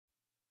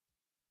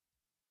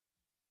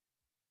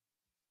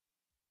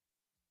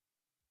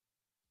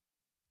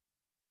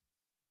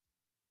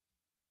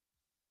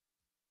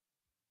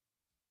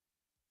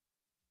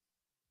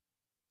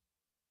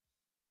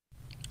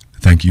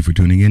Thank you for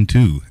tuning in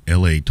to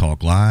LA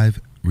Talk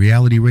Live,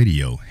 reality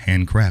radio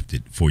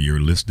handcrafted for your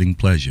listening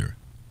pleasure.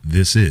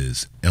 This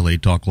is LA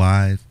Talk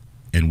Live,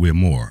 and we're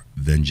more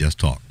than just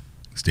talk.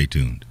 Stay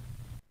tuned.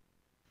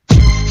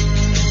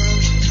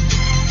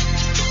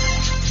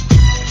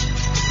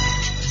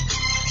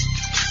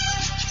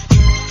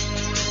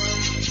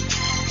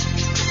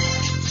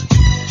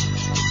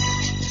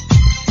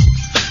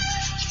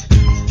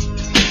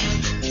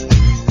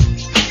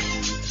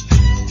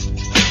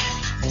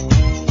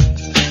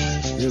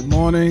 Good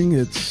morning.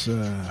 It's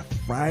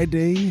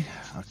Friday,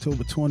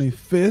 October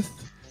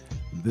 25th.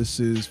 This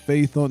is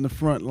Faith on the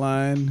Front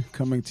Line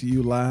coming to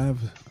you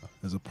live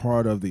as a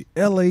part of the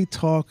LA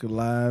Talk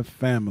Live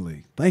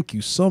family. Thank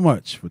you so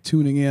much for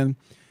tuning in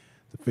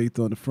to Faith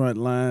on the Front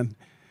Line,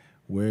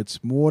 where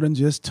it's more than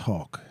just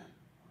talk.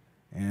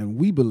 And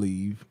we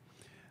believe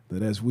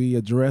that as we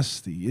address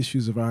the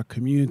issues of our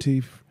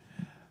community,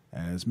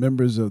 as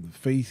members of the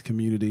faith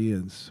community,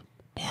 as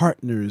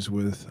partners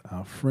with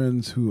our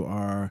friends who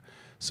are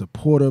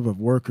supportive of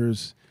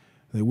workers,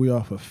 that we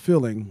are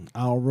fulfilling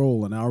our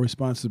role and our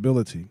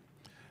responsibility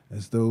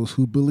as those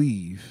who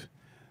believe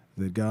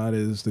that God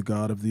is the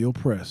God of the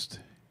oppressed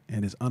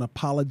and is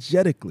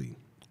unapologetically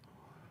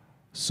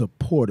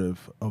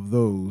supportive of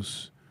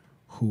those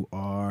who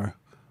are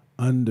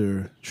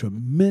under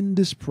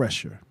tremendous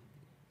pressure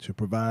to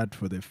provide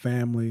for their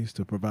families,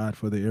 to provide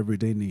for their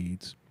everyday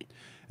needs.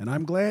 And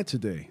I'm glad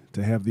today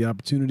to have the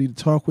opportunity to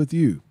talk with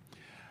you,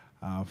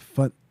 our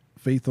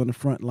Faith on the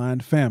Front Line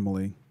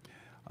family,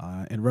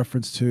 in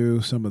reference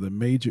to some of the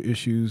major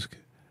issues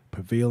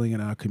prevailing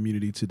in our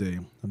community today.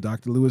 I'm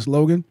Dr. Lewis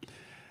Logan,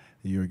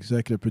 your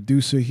executive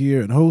producer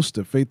here and host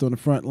of Faith on the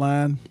Front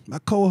Line. My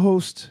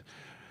co-host,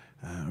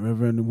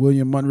 Reverend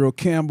William Monroe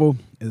Campbell,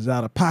 is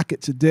out of pocket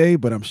today,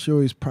 but I'm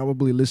sure he's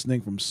probably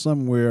listening from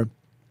somewhere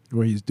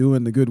where he's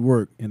doing the good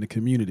work in the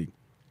community.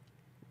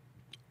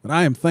 But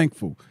I am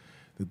thankful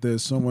that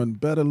there's someone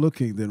better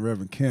looking than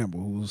Reverend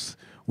Campbell who's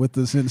with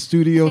us in the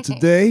studio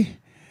today.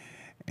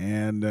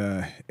 And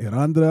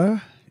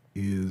Irandira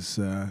is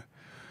a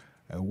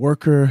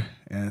worker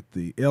at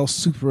the El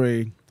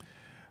Supre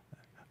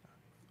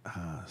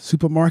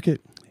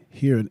supermarket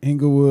here in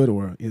Inglewood,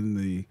 or in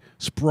the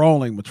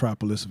sprawling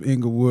metropolis of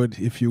Inglewood,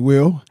 if you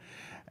will.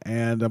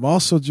 And I'm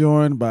also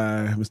joined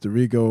by Mr.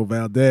 Rigo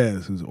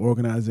Valdez, who's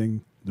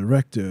organizing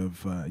director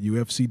of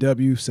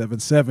UFCW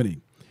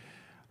 770,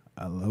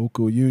 a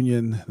local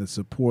union that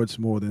supports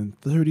more than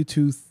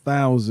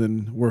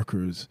 32,000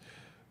 workers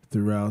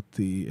throughout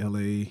the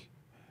L.A.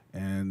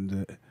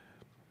 and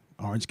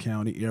Orange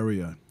County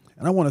area.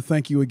 And I want to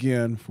thank you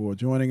again for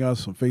joining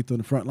us on Faith on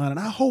the Front Line. And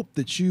I hope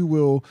that you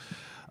will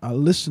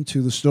listen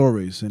to the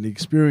stories and the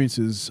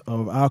experiences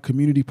of our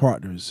community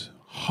partners,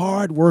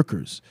 hard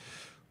workers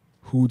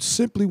who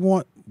simply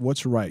want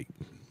what's right.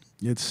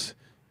 It's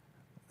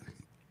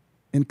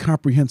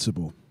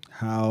incomprehensible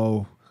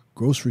how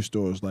grocery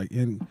stores like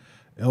in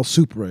El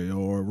Supre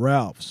or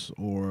Ralph's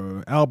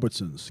or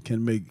Albertsons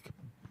can make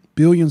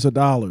billions of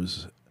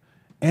dollars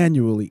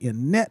annually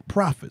in net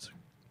profits,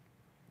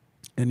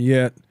 and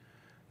yet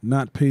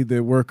not pay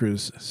their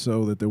workers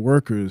so that the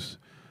workers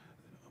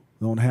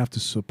don't have to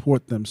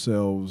support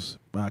themselves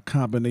by a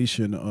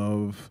combination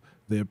of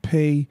their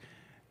pay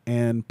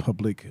and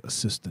public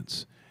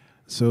assistance.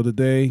 So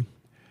today,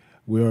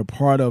 we are a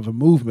part of a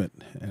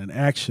movement and an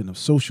action of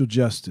social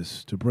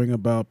justice to bring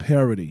about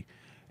parity.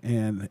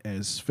 And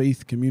as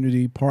faith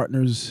community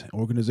partners,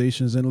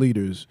 organizations, and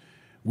leaders,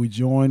 we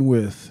join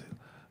with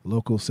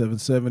Local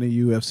 770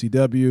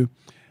 UFCW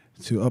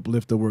to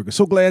uplift the workers.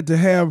 So glad to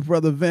have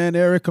Brother Van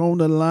Eric on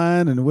the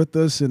line and with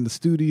us in the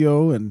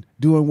studio and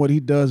doing what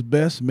he does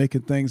best,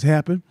 making things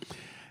happen.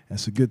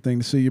 That's a good thing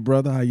to see you,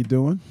 brother. How you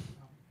doing?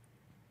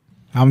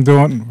 I'm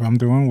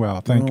doing well.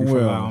 Thank you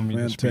for allowing me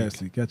to speak.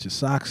 Fantastic. Got your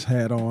socks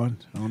hat on.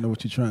 I don't know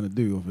what you're trying to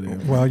do over there.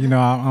 Well, you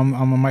know, I'm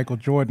a Michael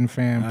Jordan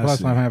fan.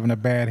 Plus, I'm having a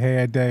bad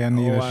hair day. I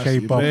need to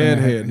shape up. Bad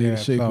hair, need to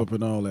shape up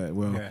and all that.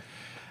 Well, yeah.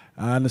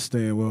 I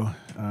understand. Well,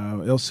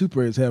 El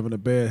Supre is having a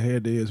bad hair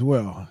day as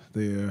well.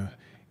 They're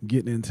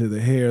getting into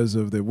the hairs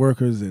of their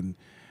workers and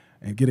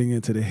getting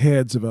into the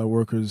heads of our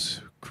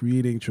workers,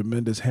 creating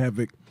tremendous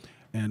havoc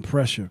and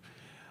pressure.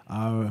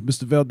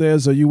 Mr.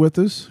 Valdez, are you with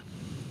us?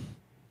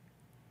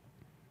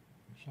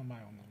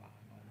 Somebody on the line.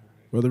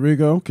 Brother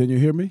Rigo, can you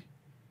hear me?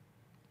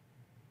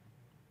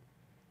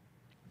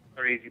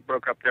 Sorry, you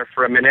broke up there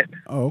for a minute.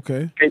 Oh,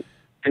 okay.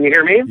 Can you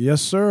hear me?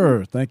 Yes,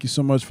 sir. Thank you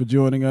so much for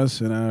joining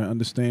us, and I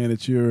understand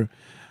that you're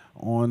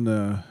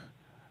on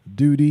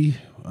duty,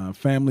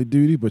 family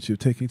duty, but you're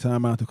taking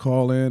time out to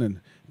call in and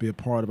be a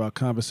part of our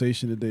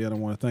conversation today. And I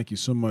want to thank you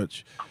so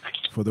much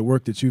for the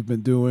work that you've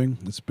been doing.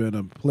 It's been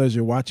a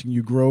pleasure watching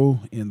you grow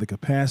in the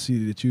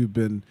capacity that you've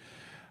been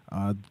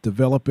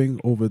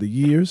developing over the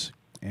years,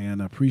 and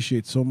I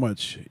appreciate so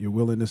much your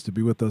willingness to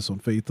be with us on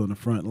Faith on the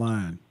Front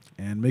Line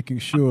and making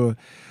sure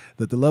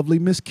that the lovely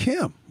Miss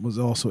Kim was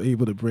also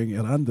able to bring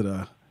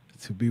Irandira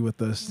to be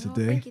with us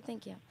today.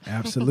 Thank you.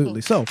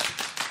 Absolutely. So,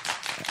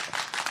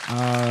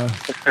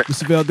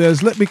 Mr.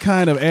 Valdez, let me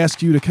kind of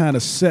ask you to kind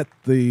of set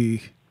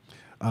the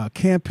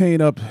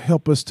campaign up,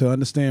 help us to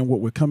understand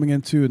what we're coming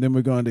into, and then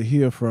we're going to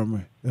hear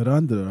from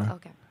Irandira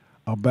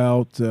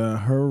about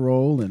her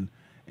role and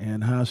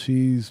how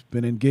she's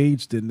been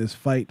engaged in this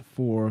fight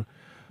for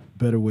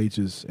better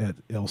wages at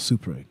El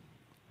Supre.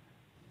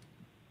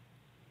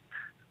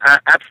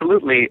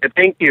 Absolutely.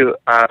 Thank you,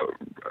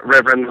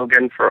 Reverend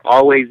Logan, for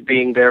always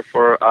being there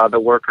for the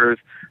workers,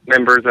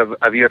 members of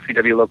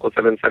UFCW Local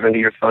 770.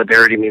 Your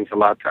solidarity means a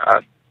lot to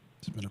us.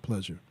 It's been a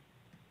pleasure.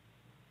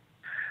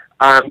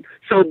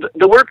 So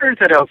the workers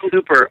at El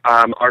Super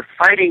are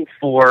fighting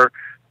for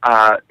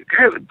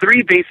kind of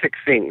three basic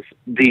things.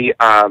 The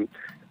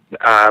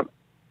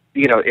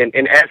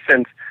in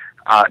essence,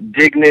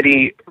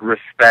 dignity,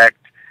 respect,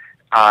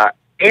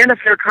 and a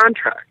fair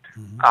contract.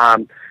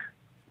 Mm-hmm.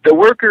 The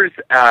workers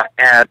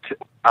at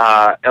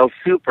El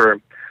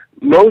Super,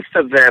 most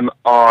of them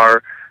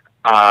are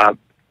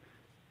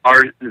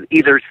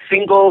either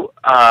single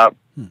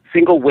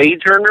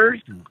wage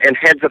earners and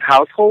heads of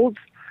households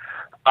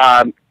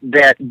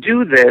that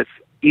do this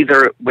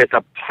either with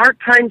a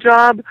part-time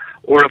job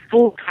or a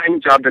full-time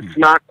job that's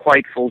not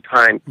quite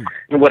full-time.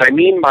 And what I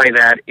mean by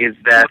that is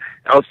that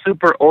El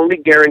Super only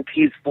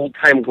guarantees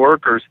full-time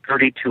workers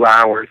 32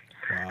 hours.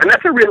 Wow. And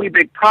that's a really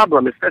big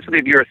problem, especially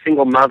if you're a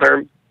single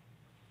mother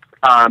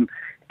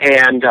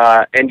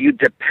and you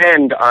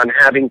depend on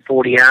having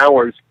 40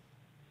 hours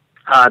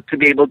to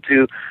be able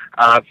to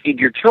feed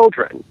your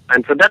children.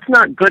 And so that's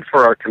not good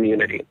for our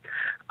community.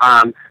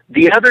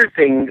 The other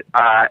thing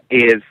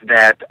is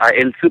that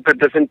El Super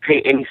doesn't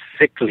pay any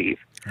sick leave.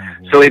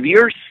 So if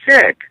you're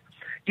sick,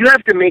 you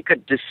have to make a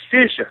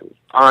decision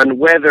on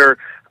whether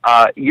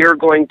you're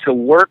going to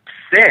work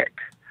sick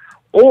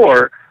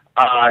or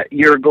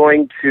you're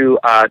going to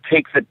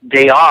take the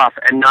day off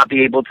and not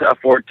be able to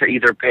afford to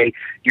either pay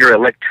your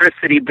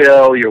electricity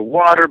bill, your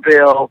water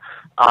bill,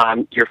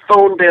 your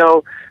phone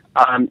bill.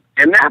 And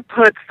that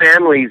puts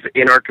families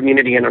in our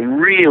community in a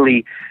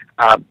really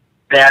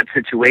bad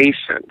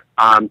situation.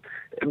 And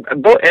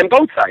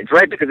both sides,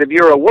 right? Because if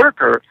you're a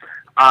worker,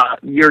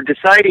 you're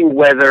deciding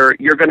whether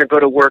you're going to go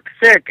to work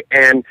sick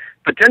and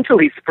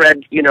potentially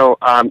spread,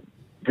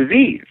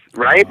 disease,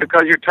 right?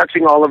 Because you're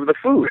touching all of the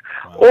food.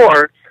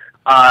 Or,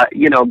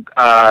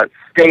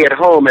 stay at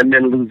home and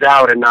then lose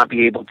out and not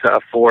be able to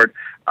afford,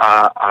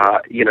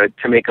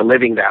 to make a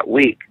living that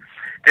week.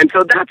 And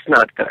so that's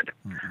not good.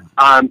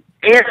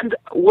 And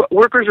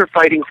workers are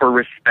fighting for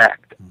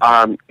respect.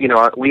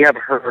 We have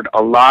heard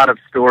a lot of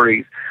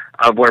stories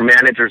of where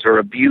managers are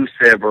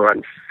abusive or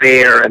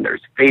unfair and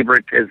there's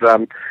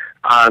favoritism.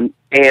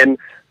 And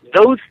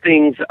those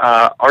things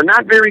are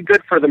not very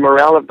good for the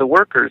morale of the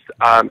workers.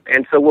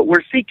 And so what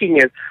we're seeking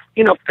is,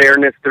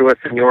 fairness through a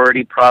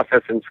seniority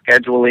process and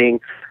scheduling,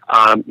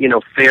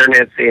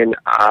 fairness in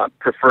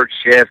preferred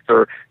shifts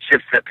or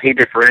shifts that pay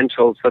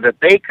differentials so that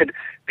they could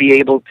be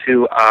able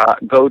to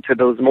go to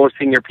those more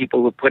senior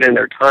people who put in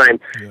their time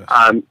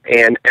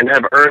and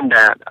have earned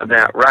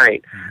that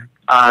right.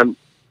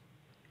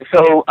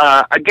 So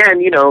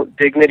again,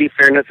 dignity,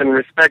 fairness, and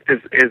respect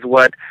is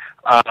what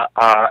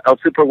El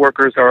Super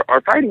workers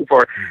are fighting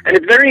for. And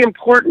it's very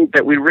important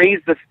that we raise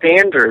the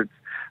standards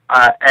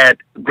at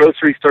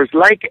grocery stores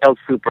like El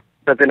Super,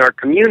 because in our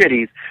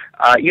communities,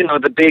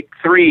 the big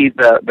three,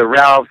 the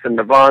Ralphs and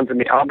the Vons and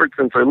the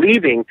Albertsons are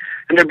leaving,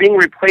 and they're being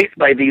replaced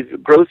by these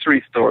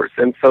grocery stores.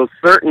 And so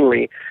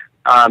certainly,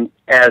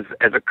 as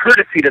a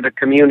courtesy to the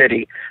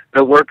community,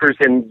 the workers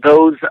in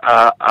those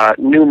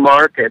new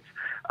markets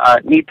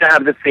need to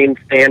have the same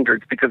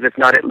standards, because if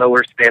not, it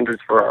lowers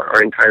standards for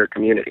our entire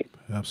community.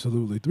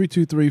 Absolutely.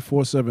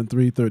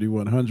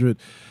 323-473-3100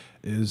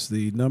 is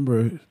the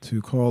number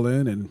to call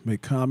in and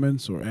make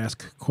comments or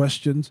ask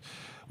questions.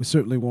 We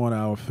certainly want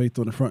our Faith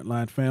on the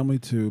Frontline family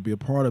to be a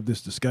part of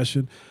this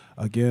discussion.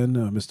 Again,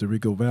 Mr.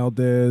 Rigo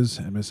Valdez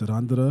and Ms.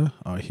 Irandira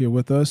are here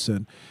with us,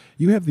 and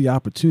you have the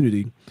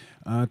opportunity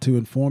to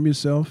inform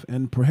yourself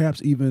and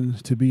perhaps even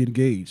to be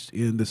engaged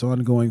in this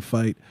ongoing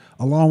fight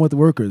along with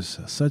workers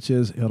such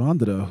as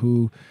Irandira,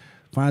 who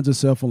finds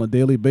herself on a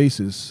daily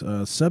basis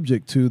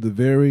subject to the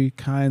very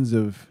kinds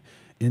of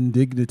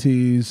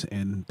indignities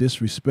and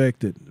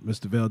disrespect that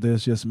Mr.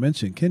 Valdez just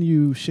mentioned. Can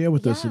you share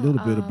with us a little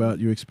bit about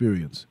your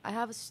experience? I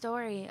have a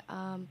story.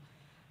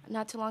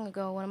 Not too long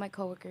ago, one of my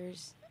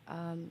coworkers,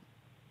 I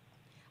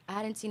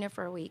hadn't seen her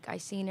for a week. I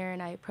seen her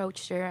and I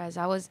approached her as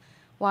I was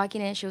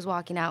walking in. She was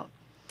walking out.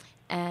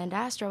 And I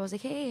asked her, I was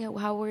like, hey,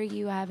 how were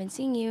you? I haven't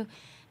seen you.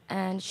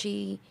 And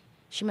she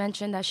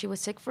mentioned that she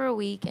was sick for a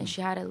week and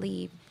she had to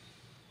leave.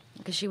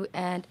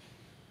 And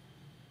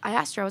I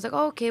asked her, I was like,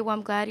 oh, okay, well,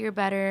 I'm glad you're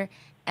better.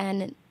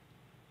 And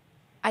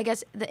I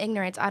guess the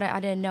ignorance, I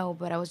didn't know,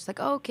 but I was just like,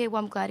 oh, okay,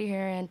 well, I'm glad you're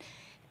here. And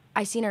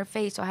I seen her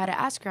face, so I had to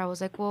ask her. I was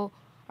like, well,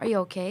 are you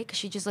okay? Because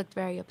she just looked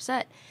very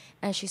upset.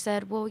 And she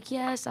said, well,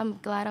 yes, I'm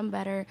glad I'm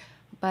better,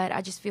 but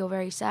I just feel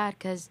very sad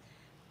because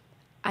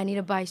I need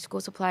to buy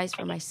school supplies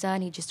for my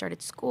son. He just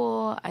started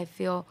school. I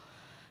feel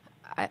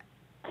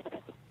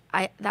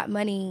that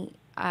money,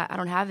 I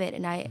don't have it,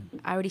 and I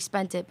already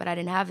spent it, but I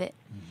didn't have it.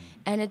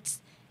 And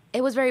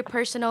it was very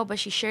personal, but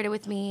she shared it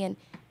with me, and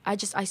I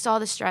saw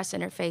the stress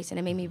in her face, and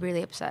it made me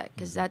really upset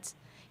because that's,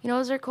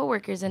 those are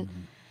coworkers, and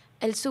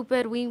El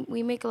Super,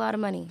 we make a lot of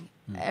money.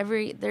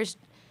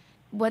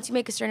 Once you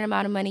make a certain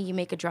amount of money, you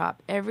make a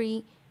drop.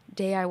 Every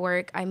day I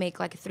work, I make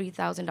like a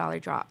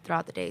 $3,000 drop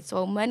throughout the day.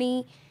 So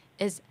money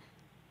is,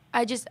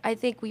 I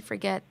think we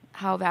forget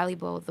how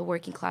valuable the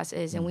working class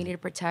is, and we need to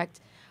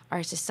protect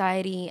our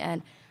society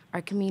and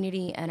our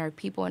community and our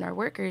people and our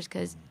workers,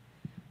 because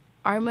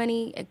our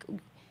money,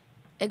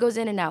 it goes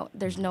in and out.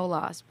 There's no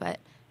loss, but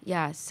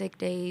yeah, sick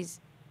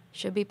days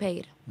should be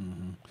paid.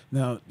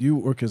 Now, you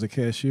work as a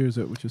cashier, is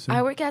that what you're saying?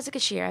 I work as a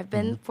cashier. I've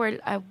been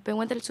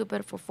with El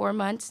Super for 4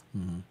 months.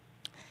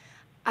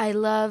 I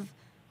love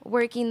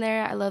working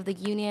there. I love the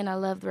union. I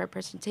love the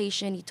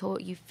representation.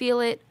 You feel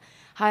it.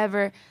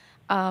 However,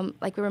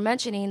 like we were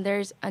mentioning,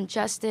 there's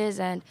injustice,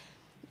 and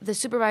the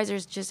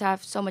supervisors just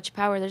have so much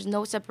power. There's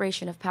no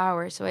separation of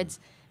power, so it's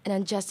an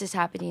injustice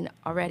happening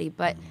already.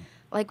 But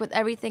like with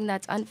everything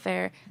that's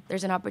unfair,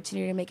 there's an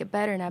opportunity to make it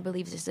better, and I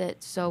believe this is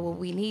it. So what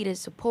we need is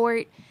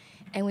support,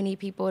 and we need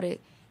people to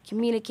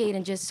communicate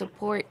and just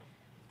support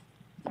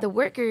the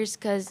workers,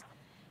 because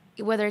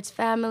whether it's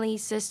family,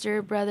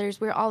 sister, brothers,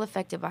 we're all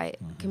affected by it,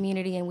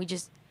 community, and we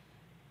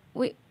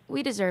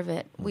deserve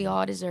it. We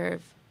all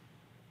deserve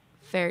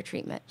fair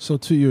treatment. So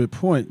to your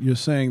point, you're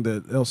saying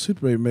that El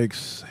Super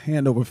makes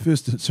hand over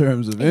fist in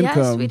terms of income.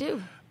 Yes, we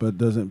do. But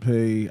doesn't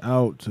pay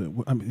out.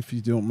 If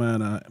you don't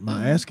mind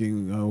my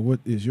asking, what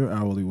is your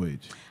hourly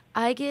wage?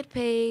 I get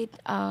paid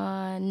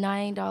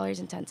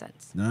 $9.10.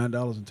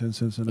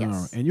 $9.10 an Yes.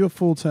 hour. And you're a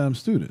full-time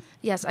student.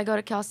 Yes, I go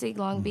to Cal State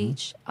Long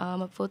Beach.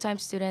 I'm a full-time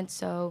student,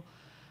 so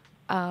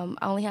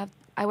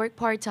I work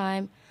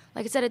part-time.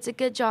 Like I said, it's a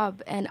good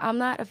job, and I'm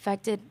not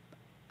affected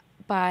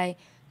by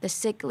the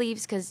sick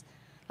leaves because,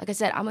 like I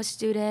said, I'm a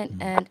student,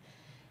 and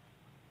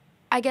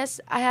I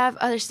guess I have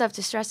other stuff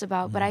to stress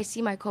about, but I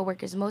see my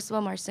coworkers. Most of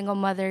them are single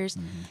mothers.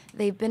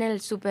 They've been in El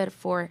Super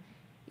for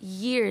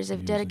years.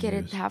 They've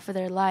dedicated half of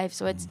their life.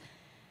 So it's,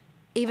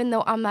 even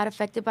though I'm not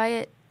affected by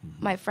it,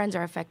 my friends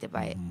are affected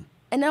by it.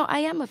 And no, I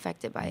am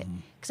affected by it,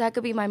 because that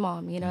could be my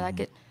mom.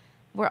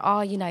 We're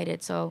all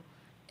united. So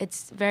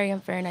it's very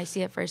unfair, and I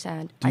see it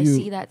firsthand. I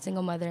see that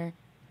single mother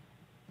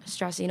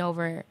stressing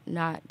over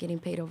not getting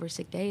paid over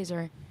sick days,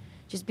 or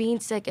just being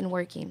sick and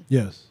working.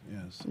 Yes.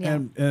 Yeah.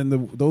 And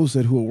those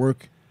who are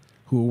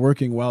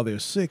working while they're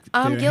sick,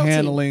 they're guilty.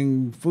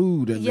 Handling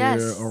food, and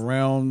Yes. they're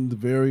around the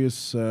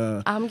various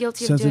I'm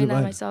guilty of doing that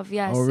items. myself,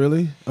 yes. Oh,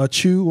 really? A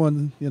chew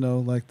on,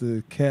 like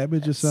the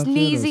cabbage or something?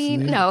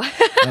 Sneezing? No.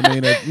 I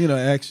mean,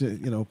 actually,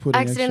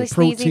 putting Accidentally extra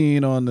protein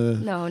sneezing. on the...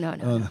 No.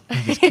 I'm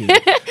just kidding. I'm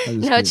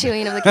just No kidding.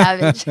 chewing of the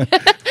cabbage.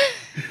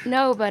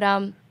 No, but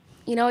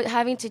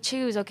having to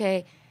choose,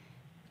 okay,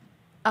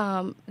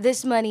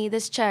 this money,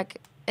 this check,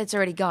 it's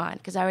already gone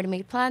because I already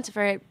made plans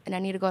for it, and I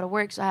need to go to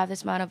work, so I have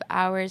this amount of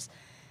hours,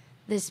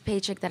 this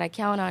paycheck that I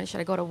count on.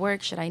 Should I go to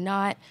work? Should I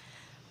not?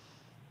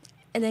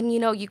 And then,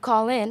 you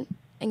call in,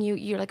 and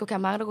you're like, okay,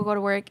 I'm not going to go to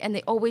work, and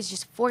they always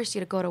just force you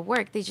to go to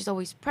work. They just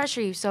always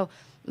pressure you. So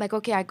I'm like,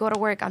 okay, I go to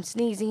work, I'm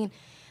sneezing,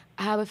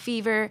 I have a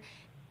fever,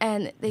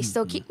 and they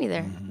still keep me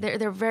there.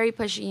 They're very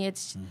pushy.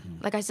 It's,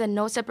 like I said,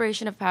 no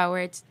separation of power.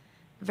 It's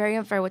very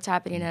unfair what's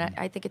happening, and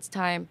I think it's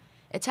time.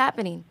 It's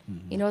happening.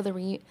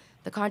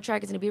 The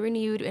contract is going to be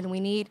renewed, and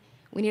we need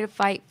to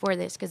fight for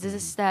this, because this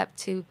is a step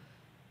to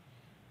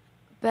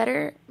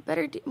better,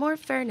 more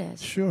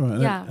fairness. Sure.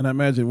 And Yeah. I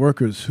imagine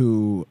workers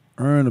who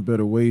earn a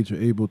better wage are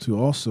able to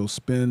also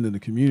spend in the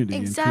community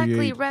Exactly, and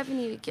create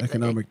revenue.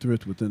 economic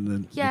thrift within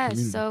the Yes,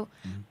 community. so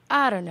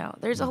I don't know.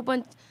 There's a whole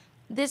bunch.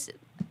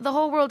 The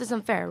whole world is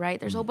unfair, right?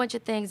 There's a whole bunch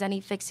of things that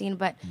need fixing,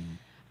 but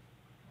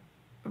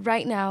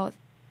right now,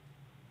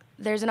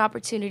 there's an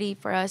opportunity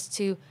for us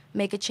to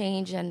make a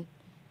change and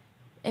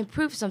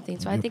improve something.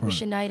 So I think we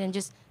should unite, and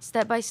just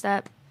step by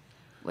step,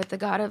 with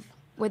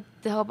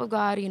the help of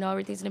God,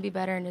 everything's gonna be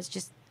better, and it's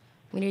just,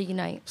 we need to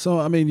unite. So,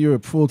 I mean, you're a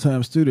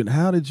full-time student.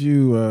 How did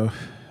you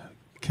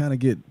kind of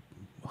get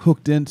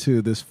hooked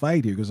into this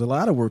fight here? Because a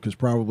lot of workers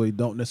probably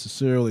don't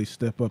necessarily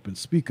step up and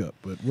speak up.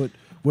 But what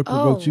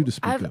provoked you to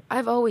speak up?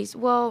 I've always,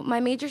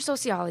 my major is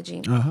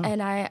sociology,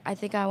 and I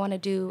think I want to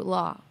do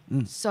law.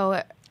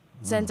 So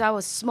since I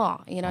was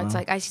small, it's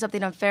like I see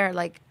something unfair,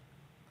 like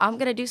I'm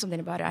gonna do something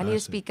about it. I need to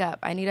speak up.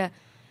 I need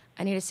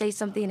to say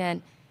something.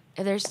 And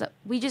if there's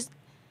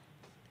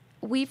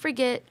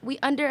we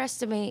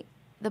underestimate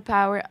the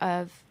power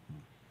of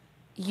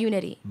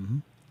unity,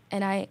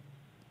 and I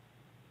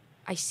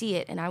see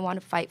it, and I want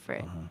to fight for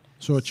it.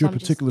 So at your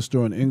particular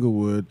store in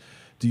Inglewood,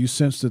 do you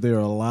sense that there are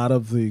a lot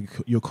of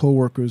your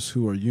coworkers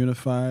who are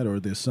unified, or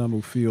there's some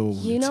who feel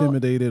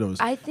intimidated, or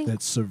I think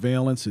that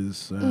surveillance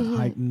is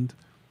heightened?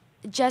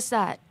 Just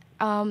that.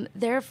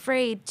 They're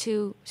afraid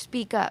to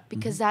speak up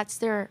because that's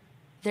their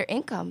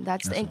income.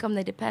 That's the income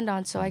they depend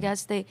on. So I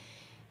guess they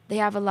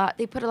have a lot.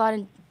 They put a lot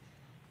in.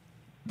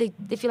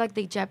 They feel like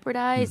they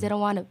jeopardize. They don't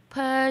want to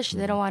push.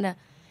 They don't want to.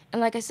 And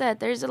like I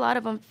said, there's a lot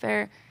of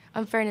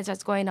unfairness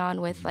that's going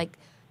on with like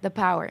the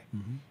power,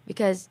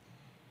 because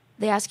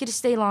they ask you to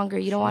stay longer.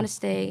 You don't want to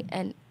stay,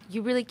 and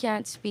you really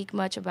can't speak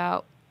much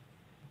about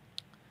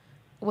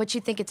what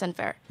you think it's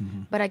unfair.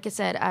 But like I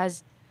said,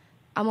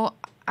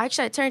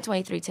 actually I turned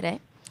 23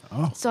 today.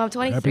 Oh, so I'm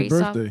 23. Happy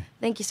birthday. So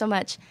thank you so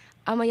much.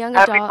 I'm a young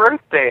Happy adult.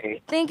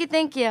 birthday.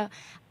 Thank you.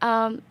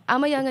 I'm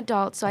a young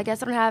adult, so I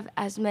guess I don't have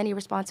as many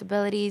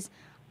responsibilities.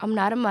 I'm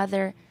not a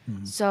mother.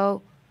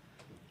 So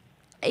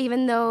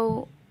even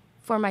though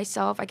for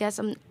myself, I guess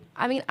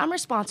I'm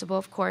responsible,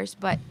 of course,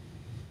 but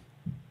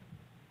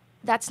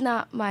that's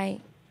not my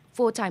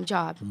full-time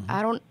job.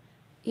 I don't,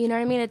 you know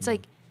what I mean? It's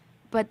like,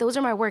 but those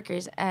are my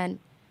workers, and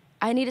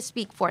I need to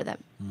speak for them.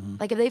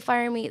 Like if they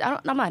fire me, I'm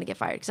not gonna get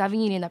fired because I have a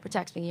union that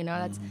protects me. You know,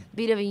 that's the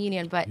beauty of a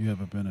union. But you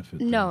have a benefit.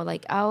 No,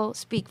 like I'll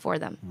speak for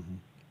them.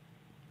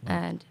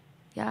 And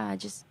yeah, I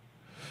just.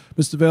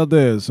 Mr.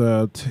 Valdez,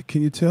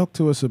 can you talk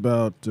to us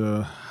about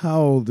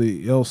how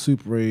the El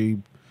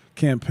Supre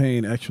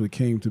campaign actually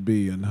came to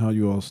be and how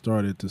you all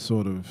started to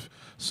sort of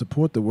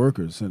support the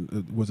workers?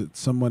 And was it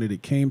somebody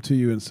that came to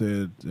you and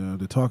said,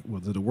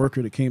 was it a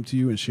worker that came to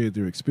you and shared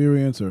their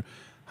experience, or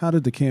how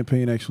did the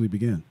campaign actually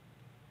begin?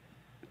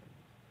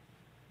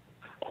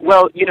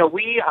 Well,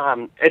 we,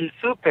 El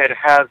Super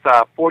has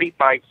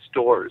 45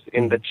 stores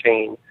in the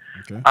chain.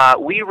 Okay.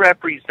 We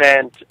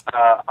represent,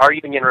 our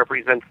union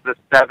represents the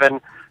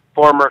 7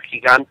 former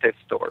Gigante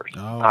stores.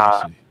 Oh,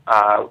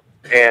 I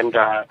see. And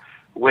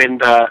when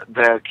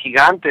the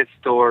Gigante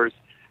stores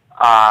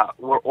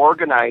were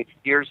organized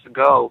years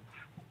ago,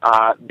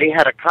 they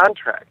had a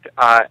contract.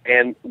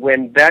 And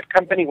when that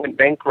company went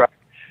bankrupt,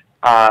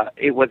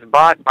 it was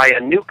bought by a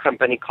new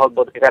company called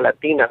Bodega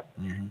Latina.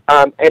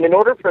 And in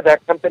order for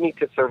that company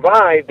to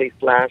survive, they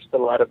slashed a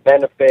lot of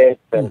benefits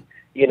and,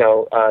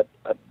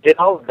 did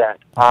all of that.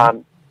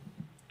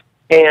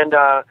 And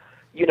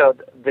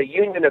the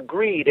union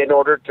agreed in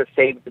order to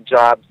save the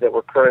jobs that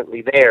were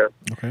currently there.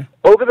 Okay.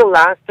 Over the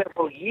last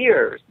several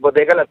years,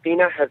 Bodega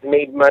Latina has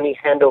made money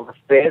hand over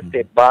fist.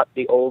 It bought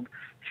the old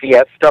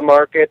Fiesta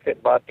markets.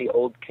 It bought the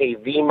old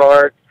KV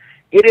Mart.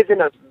 It is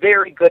in a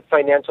very good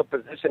financial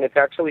position. It's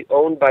actually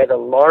owned by the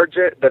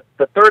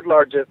third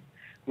largest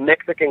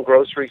Mexican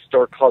grocery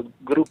store called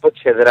Grupo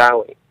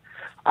Chedraui.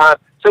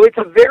 So it's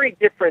a very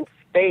different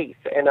space,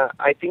 and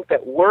I think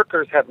that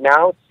workers have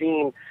now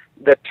seen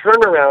the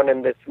turnaround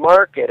in this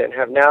market and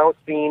have now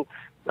seen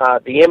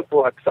the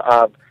influx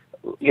of,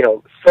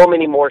 so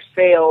many more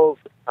sales,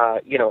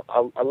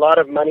 a lot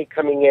of money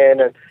coming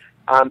in,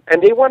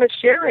 and they want to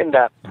share in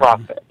that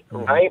profit,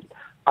 right?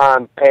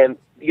 And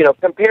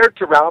compared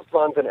to Ralph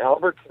Lauren's and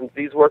Albertsons,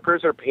 these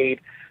workers are paid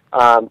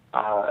a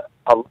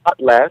lot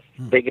less.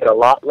 They get a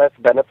lot less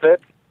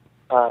benefits,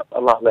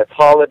 a lot less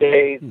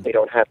holidays. They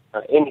don't have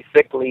any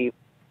sick leave.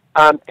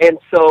 And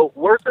so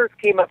workers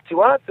came up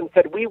to us and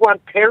said, we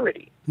want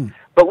parity.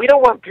 But we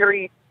don't want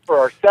parity for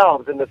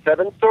ourselves in the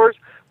 7 stores.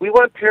 We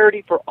want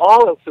parity for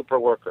all El Super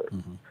workers.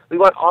 We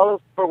want all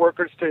El Super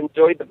workers to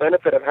enjoy the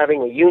benefit of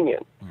having a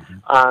union.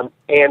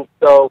 And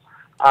so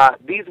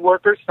these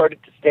workers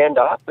started to stand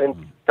up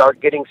and start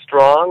getting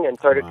strong and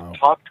started to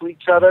talk to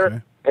each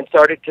other and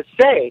started to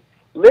say,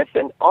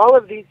 listen, all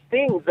of these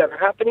things that are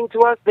happening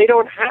to us, they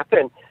don't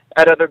happen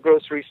at other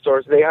grocery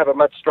stores. They have a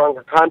much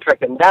stronger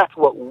contract, and that's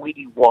what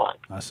we want.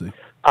 I see.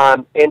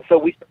 And so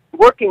we started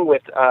working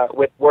with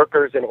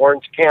workers in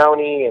Orange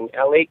County and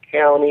LA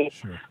County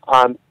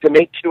to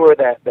make sure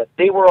that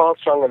they were all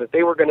strong and that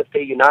they were going to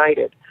stay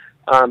united,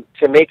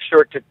 to make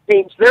sure to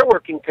change their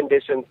working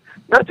conditions,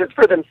 not just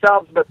for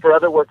themselves, but for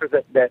other workers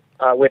that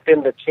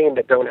within the chain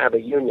that don't have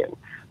a union,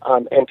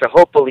 and to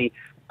hopefully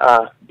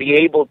be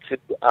able to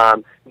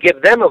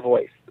give them a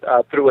voice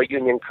through a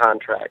union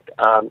contract.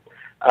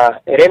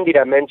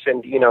 Irandira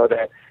mentioned,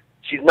 that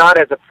she's not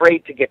as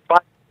afraid to get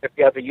fired if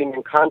she has a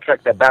union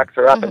contract that backs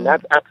her up, and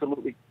that's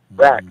absolutely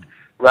correct,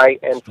 right?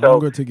 And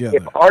Stronger so together.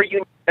 if our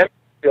union members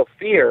feel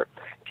fear,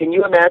 can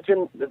you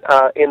imagine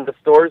in the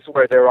stores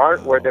where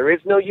there is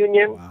no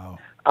union? Wow.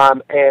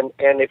 And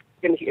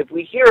if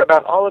we hear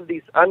about all of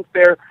these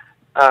unfair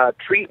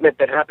treatment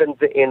that happens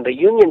in the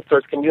union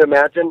stores, can you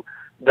imagine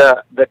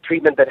the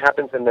treatment that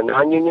happens in the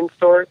non-union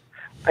stores?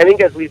 I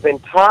think as we've been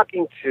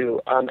talking to,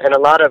 and a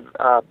lot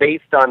of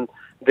based on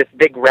this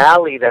big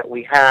rally that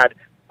we had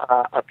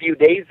a few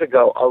days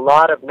ago, a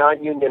lot of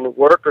non-union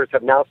workers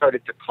have now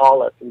started to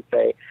call us and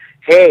say,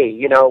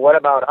 hey, what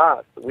about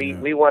us?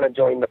 We want to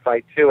join the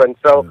fight too. And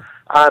so,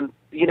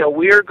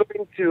 we're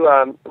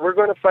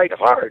going to fight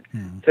hard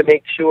to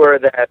make sure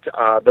that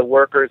the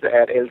workers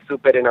at El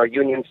Super in our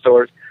union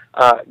stores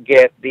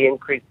get the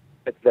increase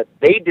that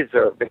they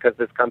deserve, because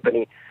this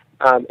company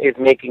is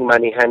making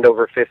money hand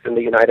over fist in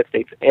the United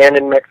States and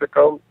in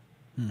Mexico.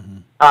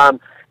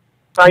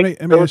 Fight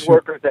those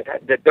workers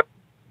that don't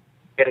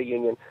get a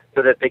union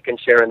so that they can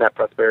share in that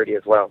prosperity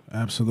as well.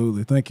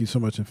 Absolutely. Thank you so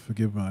much, and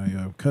forgive my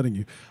cutting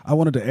you. I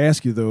wanted to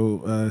ask you,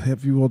 though,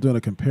 have you all done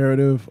a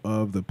comparative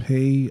of the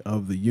pay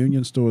of the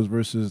union stores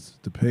versus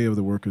the pay of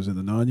the workers in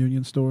the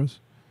non-union stores?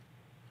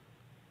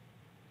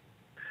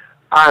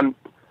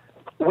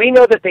 We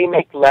know that they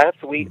make less.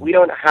 We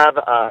don't have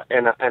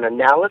an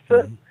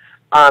analysis.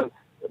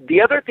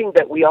 The other thing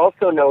that we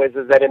also know is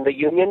that in the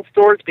union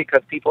stores,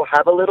 because people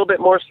have a little bit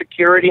more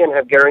security and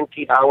have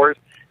guaranteed hours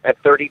at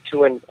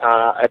 32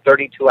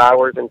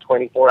 hours and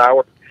 24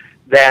 hours,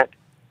 that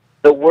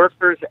the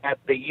workers at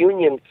the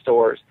union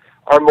stores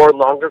are more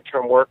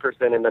longer-term workers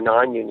than in the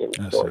non-union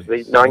stores.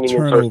 The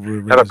non-union stores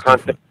have a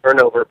constant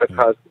turnover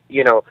because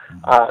they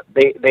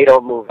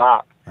don't move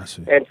up,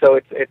 and so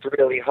it's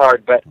really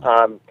hard. But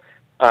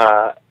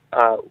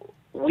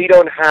we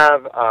don't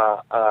have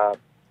a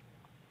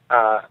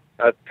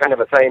kind of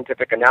a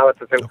scientific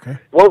analysis. It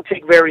won't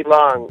take very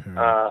long,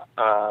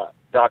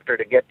 Doctor,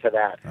 to get to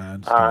that,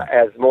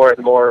 as more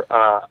and more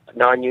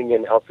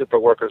non-union El Super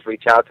workers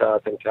reach out to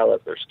us and tell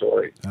us their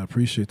stories. I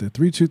appreciate that.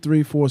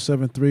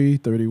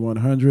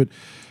 323-473-3100.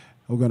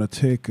 We're going to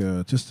take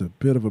just a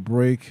bit of a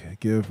break,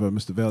 give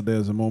Mr.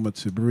 Valdez a moment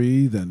to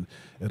breathe, and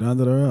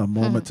Irandira a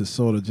moment to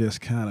sort of just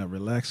kind of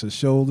relax his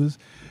shoulders.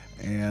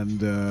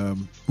 And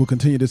we'll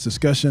continue this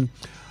discussion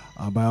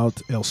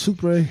about El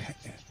Supre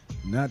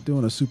not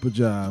doing a super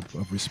job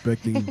of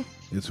respecting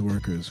its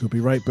workers. We'll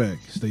be right back.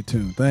 Stay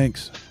tuned.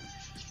 Thanks.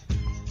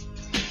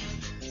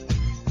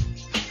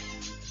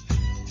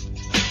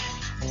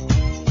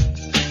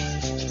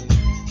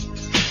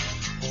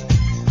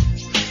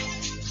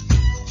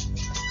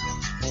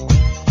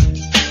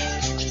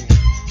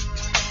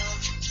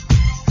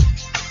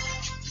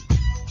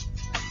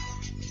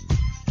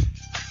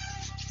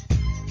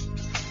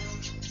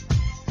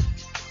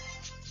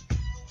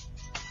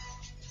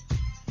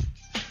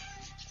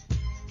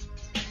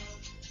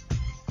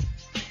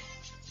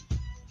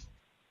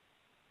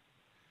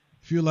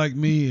 If you're like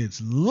me, it's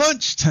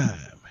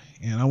lunchtime.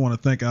 And I want to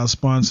thank our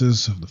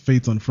sponsors of the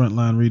Faith on the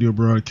Frontline radio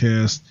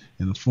broadcast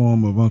in the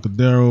form of Uncle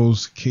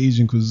Daryl's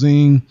Cajun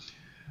Cuisine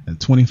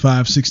at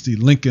 2560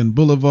 Lincoln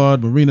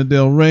Boulevard, Marina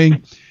Del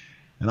Rey.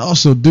 And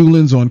also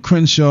Doolin's on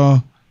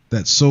Crenshaw,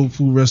 that soul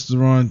food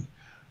restaurant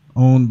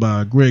owned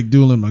by Greg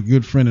Doolin, my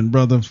good friend and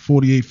brother,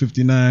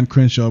 4859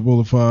 Crenshaw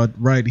Boulevard,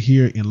 right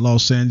here in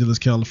Los Angeles,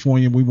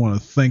 California. We want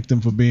to thank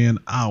them for being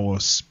our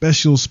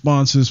special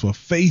sponsors for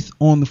Faith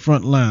on the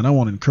Front Line. I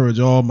want to encourage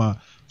all my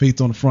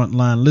Faith on the Front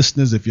Line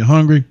listeners, if you're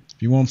hungry,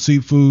 if you want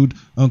seafood,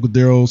 Uncle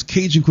Daryl's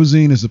Cajun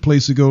Cuisine is the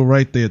place to go,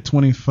 right there at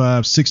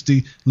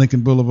 2560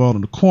 Lincoln Boulevard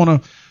on the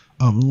corner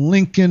of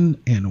Lincoln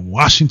and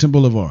Washington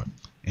Boulevard.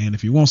 And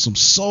if you want some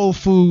soul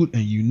food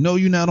and you know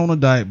you're not on a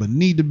diet but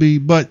need to be,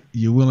 but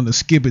you're willing to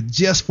skip it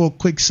just for a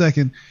quick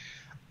second,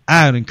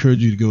 I'd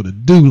encourage you to go to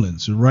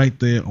Doolin's right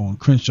there on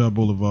Crenshaw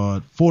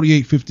Boulevard,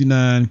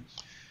 4859.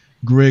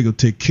 Greg will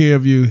take care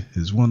of you.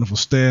 His wonderful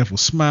staff will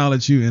smile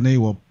at you, and they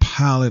will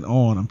pile it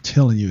on. I'm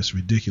telling you, it's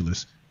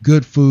ridiculous.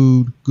 Good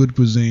food, good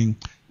cuisine.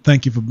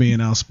 Thank you for being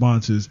our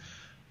sponsors.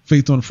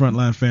 Faith on the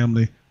Frontline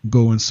family,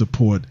 go and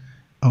support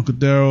Uncle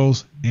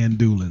Daryl's and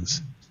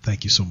Doolin's.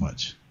 Thank you so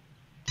much.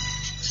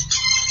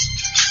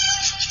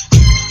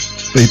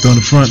 Faith on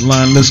the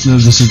Frontline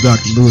listeners, this is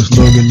Dr. Lewis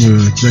Logan, your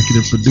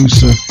executive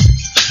producer,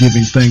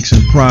 giving thanks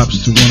and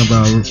props to one of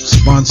our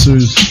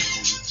sponsors,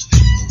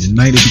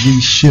 United We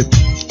Ship,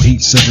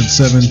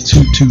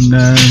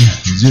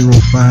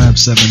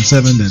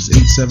 877-229-0577. That's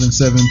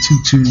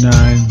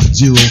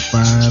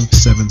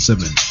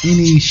 877-229-0577.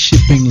 Any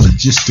shipping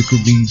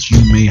logistical needs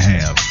you may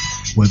have,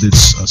 whether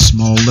it's a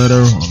small letter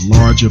or a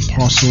larger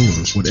parcel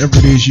or whatever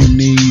it is you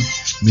need,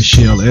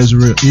 Michelle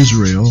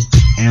Israel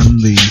and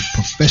the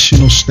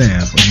professional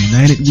staff of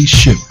United We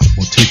Ship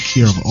will take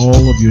care of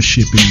all of your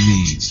shipping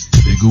needs.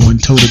 They're going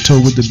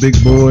toe-to-toe with the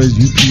big boys,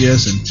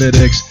 UPS and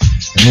FedEx,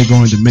 and they're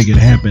going to make it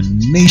happen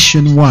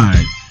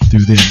nationwide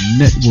through their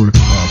network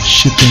of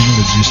shipping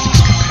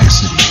logistics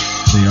capacity.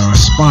 They are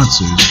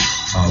sponsors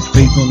of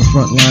Faith on the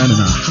Frontline,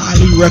 and I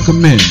highly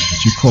recommend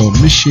that you call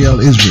Michelle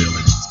Israel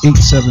at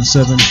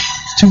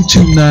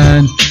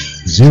 877-229-0577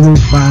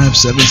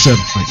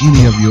 for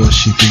any of your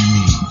shipping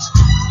needs.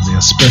 They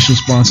are special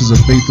sponsors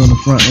of Faith on the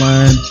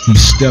Frontline. He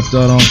stepped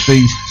out on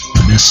faith,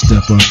 and let's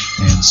step up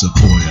and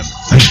support him.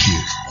 Thank you.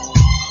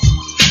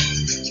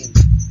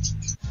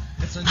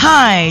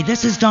 Hi,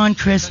 this is Dawn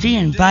Christie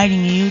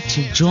inviting you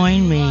to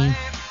join me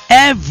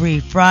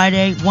every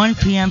Friday, 1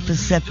 p.m.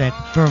 Pacific,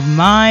 for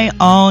my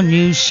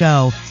all-new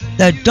show,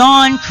 The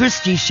Dawn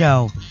Christie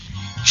Show.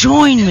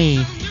 Join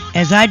me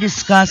as I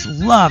discuss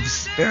love,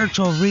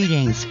 spiritual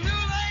readings,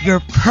 your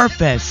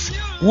purpose,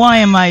 why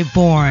am I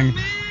born,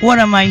 what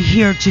am I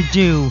here to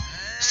do.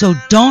 So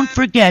don't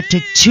forget to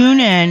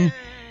tune in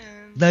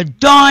The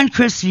Dawn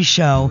Christie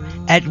Show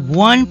at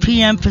 1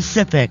 p.m.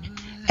 Pacific,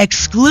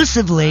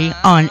 exclusively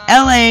on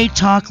LA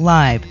Talk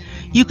Live.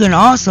 You can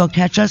also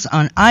catch us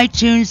on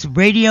iTunes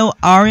Radio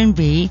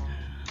R&B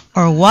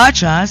or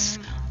watch us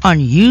on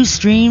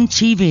Ustream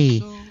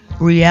TV,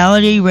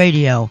 reality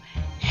radio,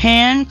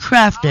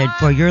 handcrafted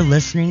for your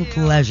listening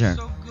pleasure.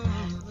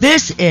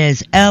 This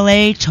is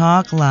LA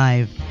Talk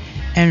Live,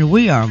 and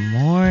we are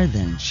more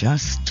than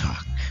just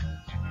talk.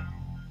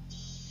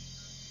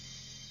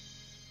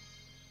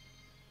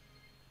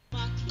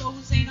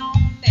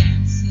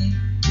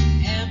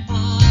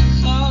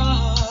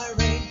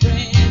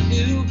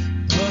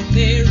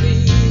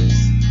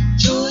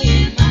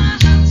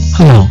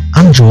 Hello,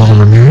 I'm I'm Joel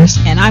Ramirez.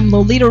 And I'm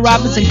Lolita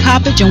Robinson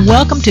Coppage, and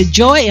welcome to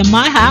Joy in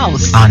My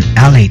House on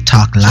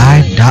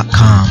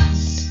LATalkLive.com.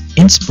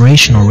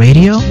 Inspirational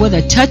radio with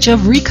a touch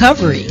of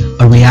recovery.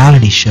 A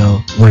reality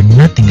show where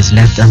nothing is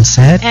left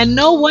unsaid and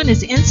no one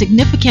is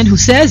insignificant who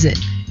says it.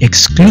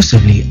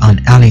 Exclusively on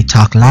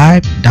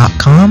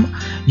LATalkLive.com.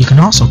 You can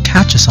also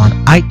catch us on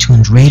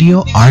iTunes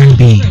Radio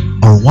R&B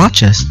or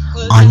watch us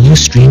on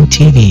Ustream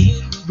TV.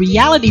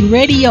 Reality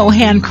radio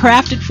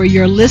handcrafted for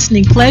your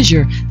listening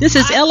pleasure. This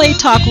is LA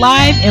Talk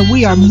Live, and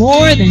we are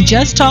more than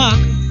just talk.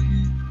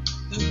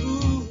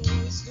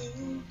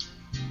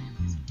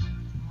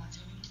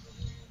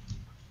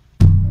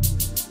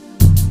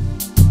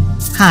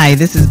 Hi,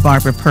 this is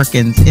Barbara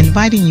Perkins,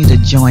 inviting you to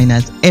join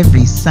us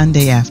every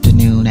Sunday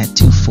afternoon at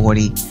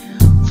 2:40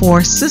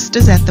 for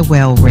Sisters at the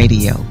Well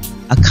Radio,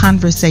 a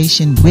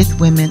conversation with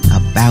women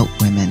about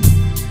women.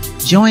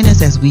 Join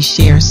us as we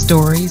share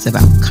stories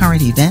about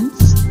current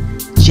events,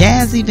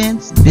 jazz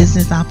events,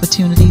 business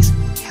opportunities,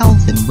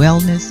 health and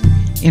wellness,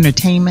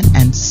 entertainment,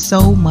 and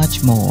so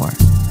much more.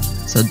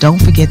 So don't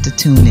forget to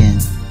tune in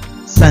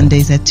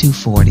Sundays at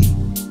 2:40,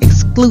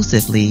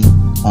 exclusively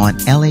on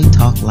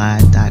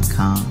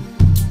LATalkLive.com.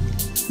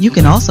 You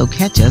can also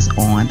catch us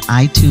on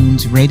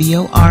iTunes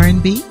Radio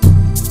R&B,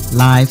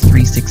 Live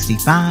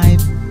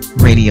 365,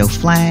 Radio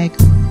Flag,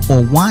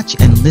 or watch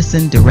and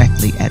listen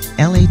directly at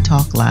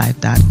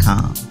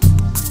LATalkLive.com.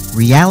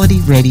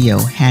 Reality radio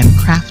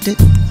handcrafted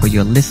for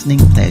your listening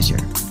pleasure.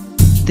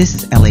 This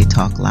is LA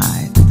Talk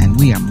Live, and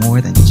we are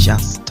more than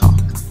just talk.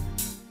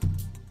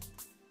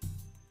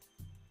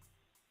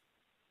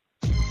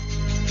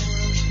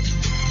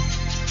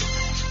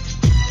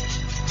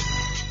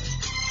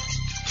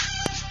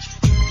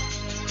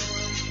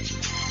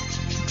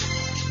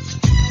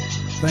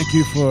 Thank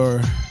you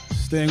for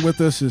staying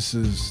with us. This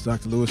is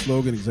Dr. Lewis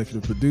Logan,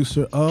 executive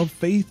producer of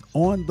Faith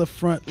on the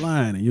Front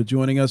Line, and you're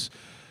joining us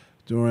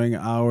during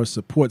our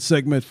support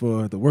segment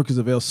for the workers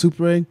of El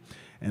Supre,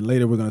 and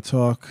later we're going to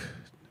talk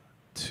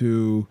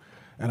to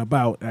and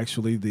about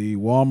actually the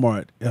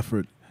Walmart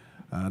effort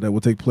that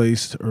will take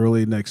place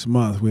early next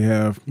month. We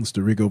have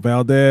Mr. Rigo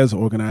Valdez,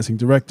 organizing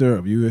director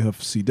of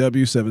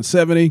UFCW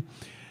 770,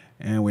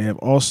 and we have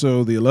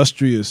also the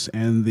illustrious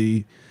and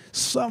the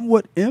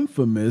somewhat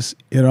infamous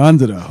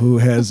Irandira, who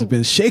has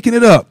been shaking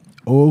it up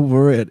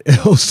over at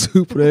El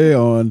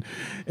Supre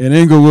in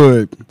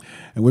Inglewood.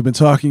 And we've been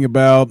talking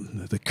about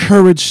the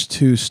courage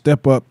to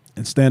step up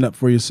and stand up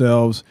for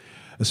yourselves,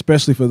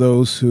 especially for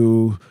those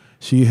who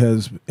she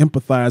has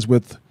empathized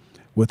with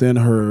within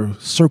her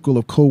circle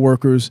of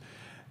coworkers,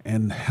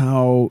 and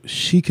how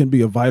she can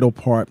be a vital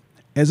part,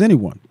 as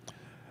anyone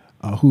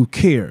who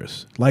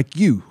cares, like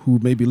you, who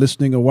may be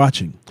listening or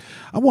watching.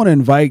 I want to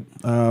invite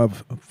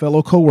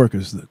fellow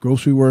coworkers, the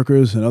grocery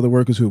workers and other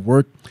workers who have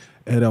worked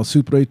at El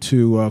Supre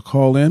to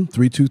call in,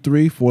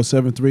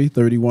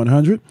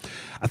 323-473-3100.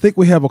 I think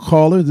we have a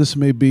caller. This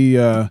may be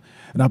an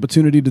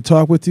opportunity to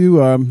talk with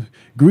you.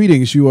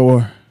 Greetings. You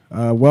are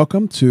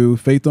welcome to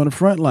Faith on the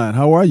Front Line.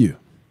 How are you?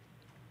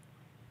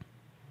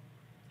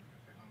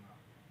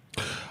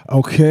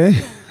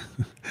 Okay.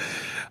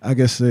 I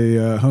guess they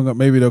hung up.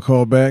 Maybe they'll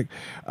call back.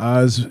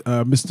 Is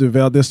Mr.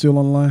 Valdez still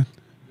on the line?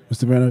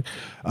 Mr. Vanner?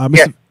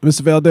 Yes.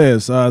 Mr.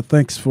 Valdez,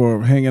 thanks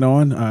for hanging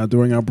on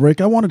during our break.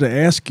 I wanted to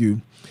ask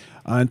you,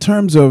 in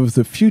terms of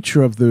the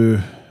future of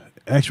the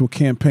actual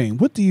campaign,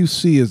 what do you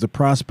see as the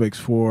prospects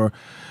for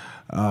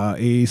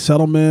a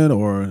settlement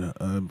or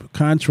a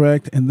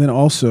contract? And then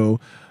also,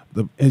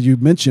 as you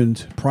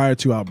mentioned prior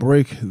to our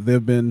break, there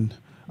have been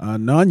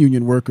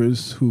non-union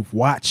workers who've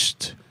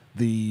watched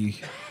the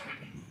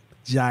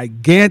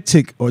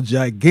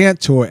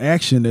gigantor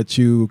action that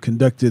you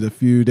conducted a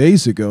few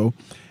days ago,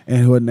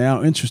 and who are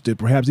now interested,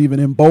 perhaps even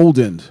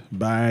emboldened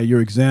by your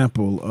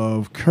example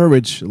of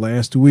courage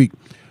last week.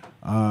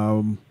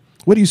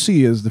 What do you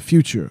see as the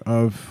future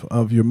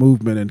of your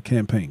movement and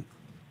campaign?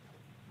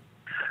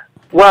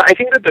 Well, I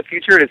think that the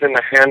future is in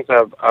the hands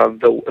of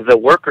the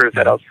workers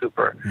at El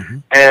Super. Mm-hmm.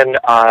 And,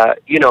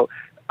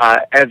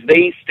 as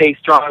they stay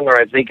strong, or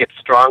as they get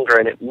stronger,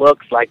 and it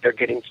looks like they're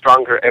getting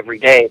stronger every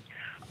day,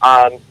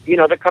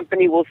 the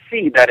company will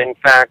see that, in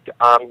fact,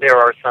 there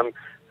are some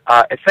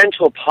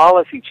essential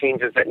policy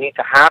changes that need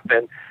to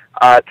happen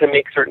to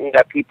make certain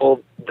that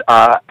people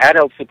at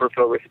El Super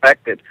feel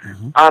respected.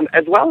 Mm-hmm.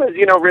 As well as,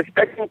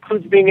 respect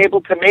includes being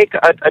able to make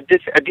a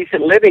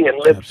decent living and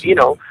live,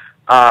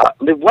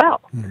 live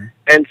well. Mm-hmm.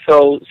 And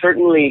so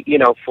certainly,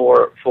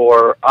 for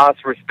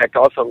us, respect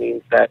also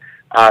means that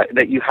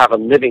you have a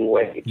living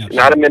wage, absolutely,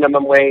 not a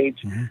minimum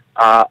wage, mm-hmm,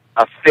 a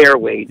fair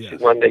wage, yes,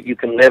 one that you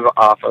can live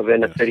off of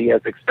in a city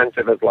as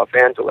expensive as Los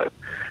Angeles.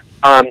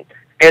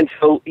 And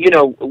so,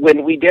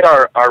 when we did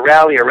our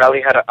rally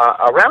had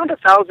around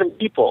 1,000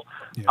 people,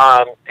 yes,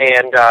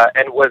 and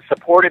was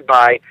supported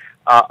by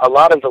a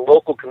lot of the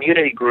local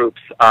community groups,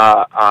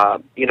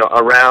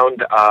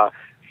 around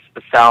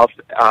South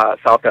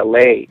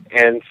LA.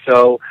 And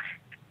so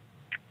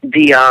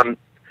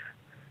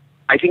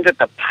I think that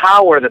the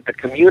power that the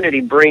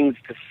community brings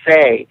to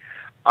say,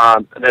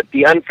 that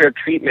the unfair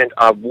treatment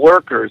of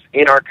workers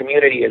in our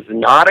community is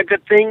not a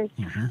good thing,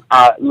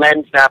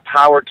 lends that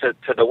power to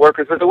the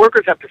workers. But the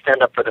workers have to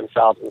stand up for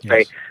themselves and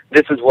say,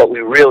 this is what we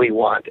really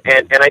want.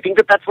 And I think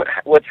that that's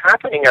what's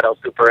happening at El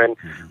Super. And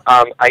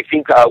I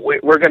think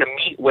we're going to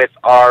meet with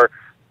our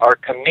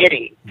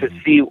committee to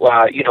see,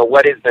 you know,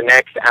 what is the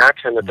next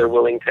action that they're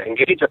willing to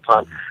engage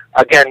upon.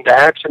 Again, the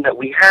action that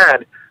we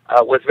had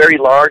was very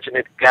large, and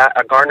it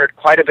garnered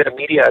quite a bit of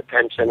media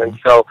attention. And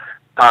so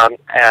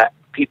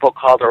people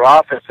called our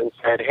office and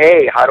said,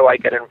 hey, how do I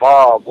get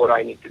involved? What do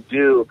I need to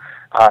do?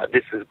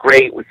 This is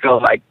great. We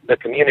feel like the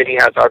community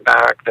has our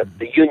back, that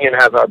the union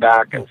has our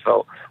back, and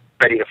so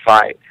ready to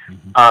fight.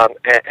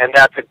 And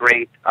that's a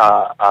great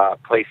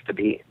place to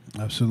be.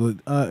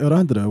 Absolutely.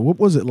 Irandira, what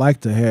was it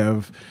like to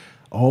have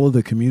all of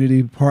the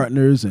community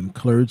partners and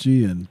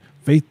clergy and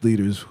faith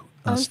leaders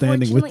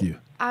standing with you?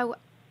 Are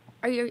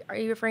you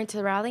referring to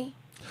the rally?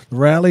 The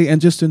rally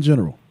and just in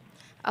general.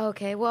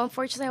 Okay. Well,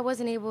 unfortunately, I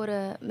wasn't able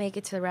to make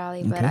it to the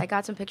rally, but I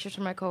got some pictures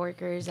from my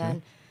coworkers,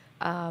 and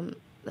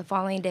the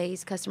following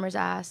days, customers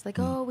asked, like,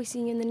 oh, we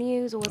seen you in the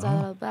news. What was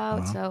that all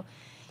about? So,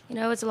 you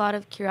know, it's a lot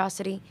of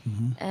curiosity,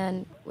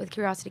 and with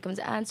curiosity comes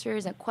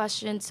answers and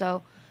questions.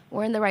 So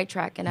we're in the right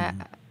track, and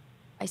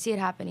I see it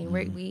happening.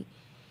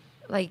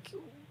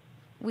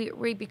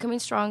 We're becoming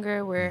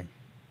stronger. We're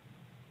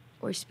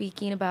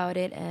speaking about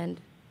it,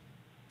 and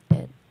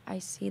I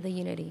see the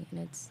unity, and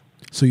it's.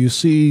 So you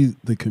see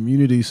the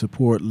community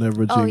support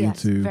leveraging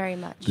into very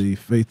much. The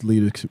faith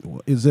leaders.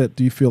 Is that?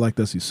 Do you feel like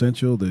that's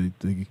essential? The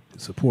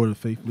support of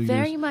faith leaders.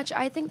 Very much.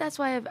 I think that's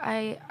why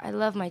I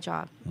love my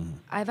job.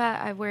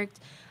 I've worked.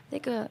 I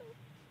think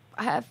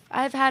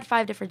I've had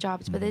 5 different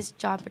jobs, but this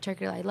job in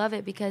particular, I love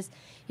it because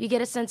you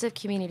get a sense of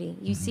community.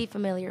 You see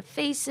familiar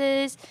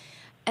faces,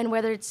 and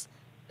whether it's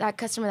that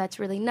customer that's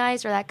really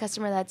nice or that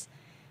customer that's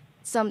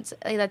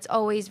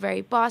always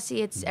very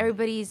bossy, it's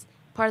everybody's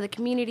part of the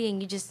community,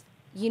 and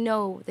you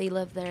know they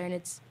live there.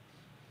 And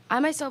I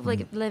myself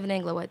live in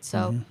Englewood,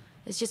 so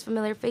it's just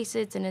familiar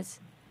faces, and it's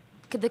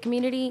the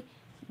community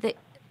that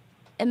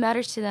it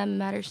matters to them,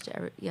 matters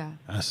to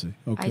I see.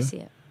 Okay. I see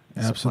it.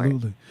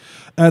 Absolutely.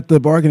 At the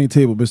bargaining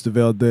table, Mr.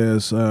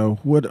 Valdez,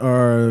 what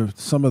are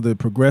some of the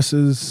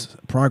progresses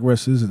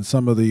and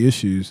some of the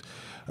issues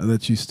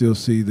that you still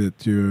see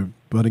that you're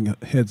butting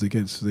heads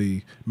against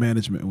the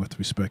management with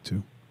respect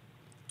to?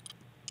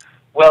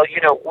 Well,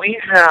 you know, we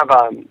have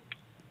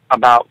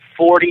about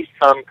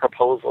 40-some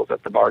proposals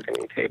at the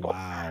bargaining table.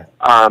 Wow.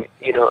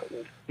 You know,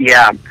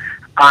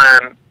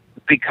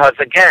 because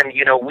again,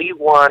 you know, we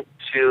want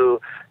to,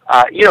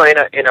 you know,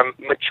 in a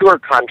mature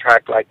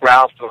contract like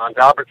Ralph's and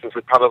Albertsons,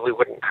 we probably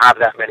wouldn't have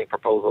that many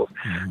proposals.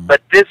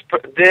 But this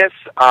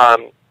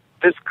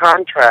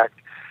contract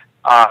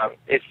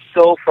is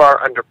so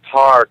far under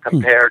par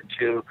compared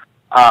to,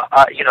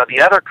 you know,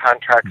 the other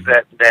contracts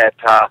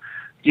that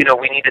you know,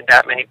 we needed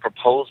that many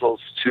proposals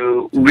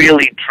to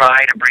really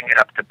try to bring it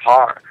up to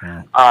par.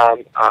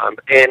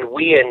 And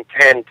we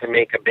intend to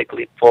make a big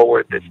leap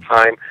forward this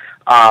time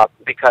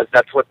because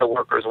that's what the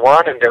workers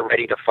want, and they're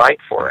ready to fight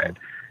for it.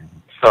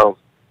 So.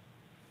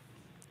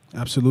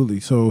 Absolutely.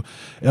 So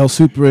El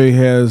Supre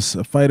has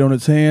a fight on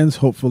its hands.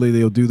 Hopefully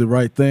they'll do the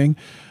right thing.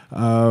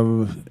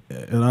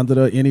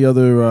 Irandira, any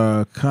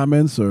other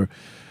comments or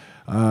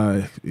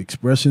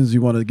expressions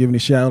you want to give? Any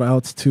shout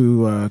outs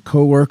to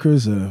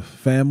co-workers,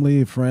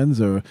 family,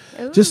 friends, or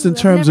just in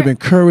terms of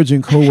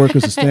encouraging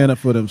co-workers to stand up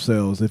for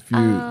themselves? If you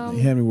have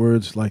any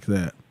words like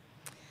that.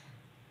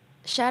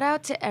 Shout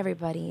out to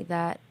everybody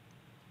that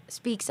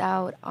speaks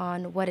out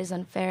on what is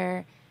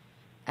unfair,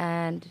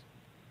 and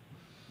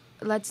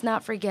let's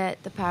not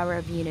forget the power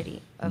of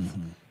unity of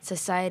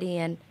society,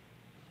 and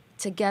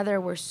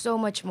together we're so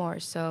much more.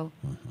 So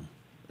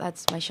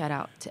that's my shout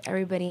out to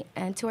everybody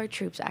and to our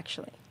troops,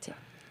 actually.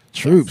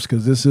 Troops,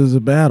 because this is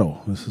a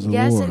battle. This is a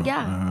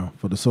war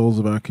for the souls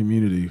of our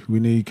community. We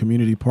need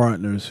community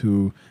partners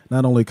who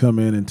not only come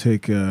in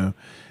and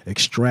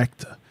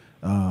extract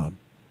a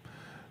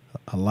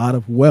lot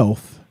of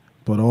wealth,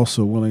 but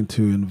also willing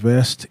to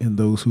invest in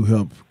those who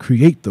help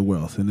create the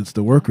wealth. And it's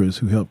the workers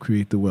who help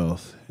create the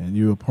wealth. And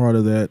you're a part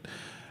of that.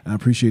 I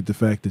appreciate the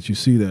fact that you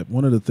see that.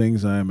 One of the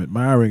things I am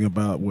admiring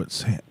about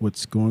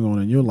what's going on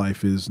in your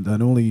life is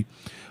not only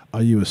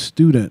are you a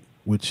student,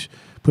 which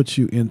puts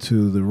you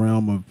into the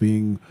realm of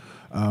being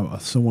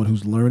someone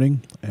who's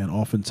learning and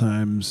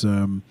oftentimes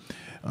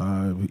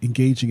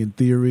engaging in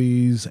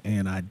theories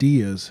and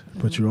ideas,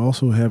 but you're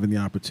also having the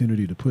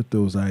opportunity to put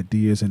those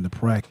ideas into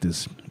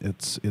practice.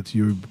 It's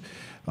you're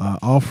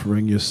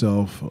offering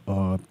yourself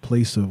a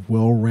place of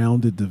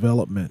well-rounded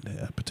development,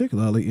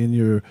 particularly in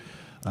your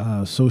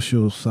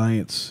social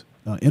science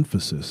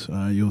emphasis.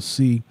 You'll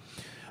see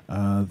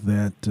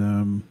that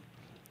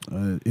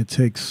it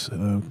takes,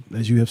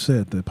 as you have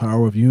said, the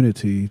power of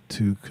unity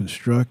to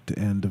construct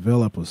and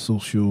develop a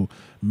social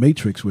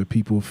matrix where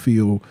people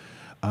feel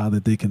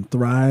that they can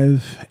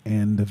thrive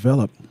and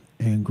develop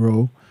and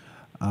grow,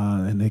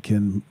 and they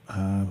can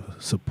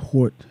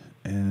support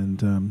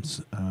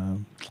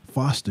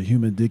foster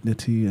human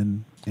dignity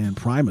and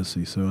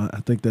primacy. So I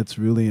think that's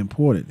really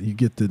important. You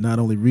get to not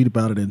only read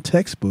about it in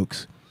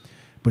textbooks,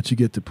 but you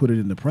get to put it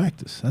into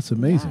practice. That's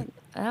amazing.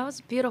 Yeah, that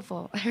was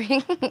beautiful.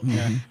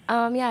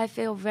 I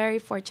feel very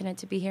fortunate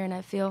to be here, and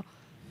I feel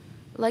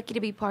lucky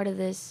to be part of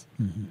this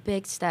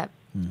big step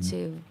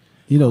to.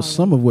 You know,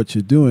 some of what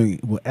you're doing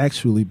will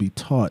actually be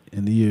taught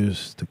in the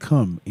years to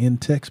come in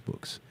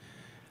textbooks.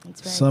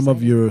 Some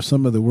of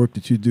the work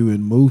that you do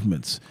in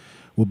movements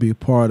will be a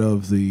part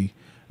of the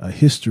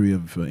history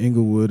of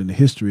Inglewood and the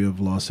history of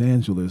Los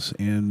Angeles,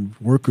 and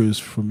workers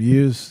from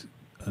years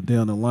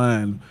down the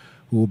line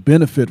will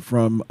benefit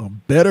from a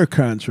better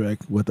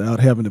contract without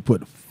having to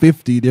put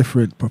 50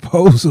 different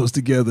proposals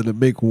together to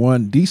make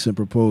one decent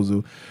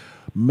proposal.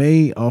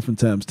 May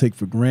oftentimes take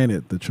for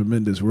granted the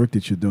tremendous work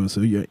that you're doing.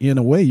 So in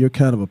a way, you're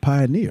kind of a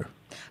pioneer.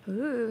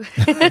 Ooh.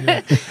 And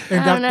I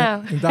don't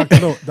know.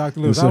 Dr.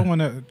 Lewis, I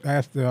want to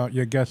ask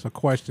your guests a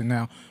question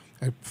now.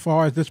 As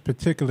far as this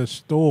particular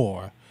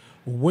store,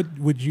 what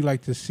would you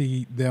like to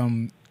see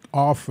them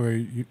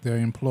offer their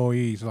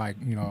employees? Like,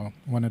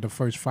 one of the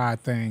first 5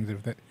 things,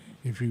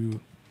 if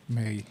you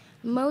may.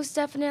 Most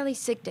definitely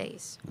sick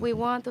days. We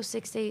want those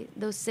sick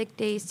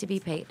days to be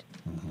paid.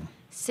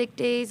 Sick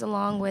days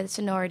along with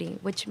seniority,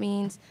 which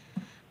means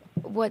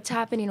what's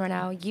happening right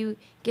now, you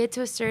get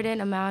to a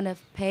certain amount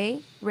of pay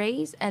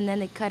raise and then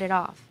they cut it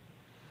off.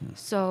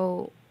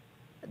 So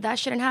that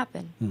shouldn't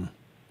happen.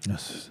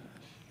 Yes.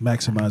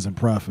 Maximizing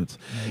profits.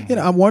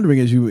 I'm wondering,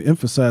 as you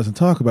emphasize and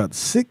talk about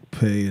sick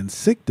pay and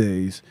sick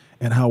days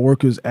and how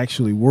workers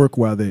actually work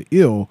while they're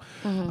ill,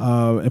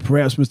 and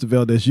perhaps, Mr.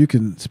 Valdez, you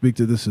can speak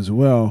to this as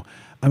well.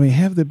 I mean,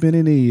 have there been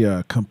any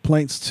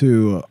complaints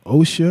to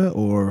OSHA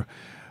or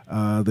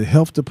the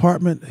health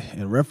department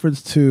in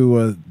reference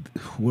to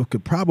what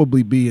could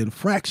probably be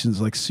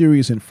infractions, like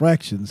serious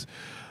infractions,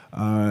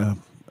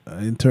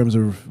 in terms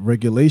of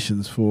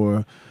regulations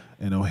for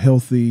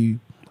healthy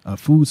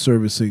food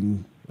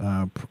servicing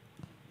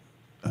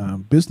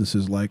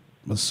businesses like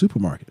a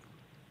supermarket?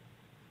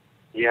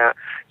 Yeah,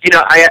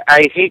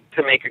 I hate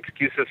to make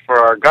excuses for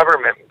our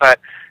government, but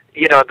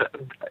in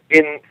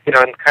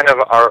kind of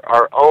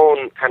our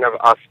own kind of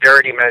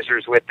austerity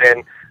measures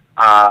within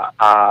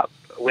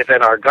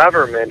our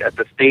government at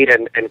the state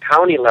and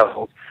county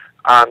levels,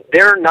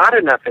 there are not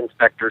enough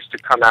inspectors to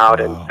come out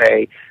and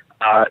say,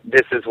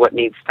 this is what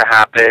needs to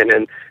happen,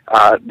 and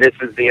this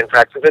is the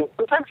infractions. And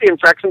sometimes the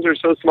infractions are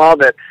so small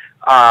that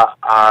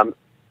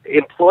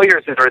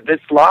employers that are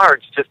this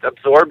large just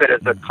absorb it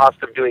as a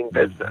cost of doing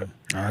business.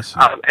 And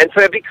so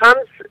it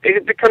becomes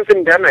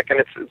endemic, and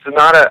it's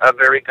not a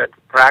very good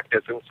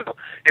practice. And so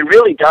it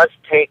really does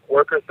take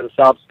workers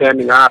themselves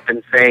standing up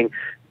and saying,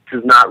 this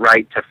is not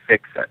right, to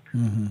fix it.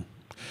 And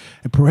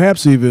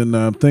perhaps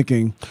even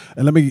thinking,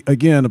 and let me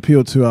again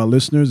appeal to our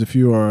listeners, if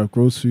you're a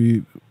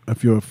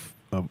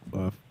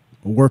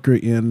worker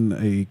in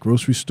a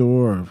grocery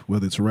store, or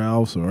whether it's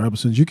Ralph's or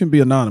Albertsons, you can be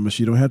anonymous.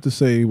 You don't have to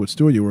say what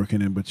store you're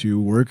working in, but you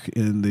work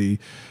in the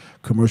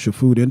commercial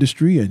food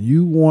industry and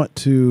you want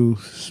to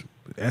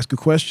ask a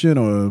question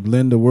or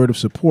lend a word of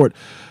support,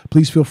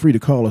 please feel free to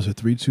call us at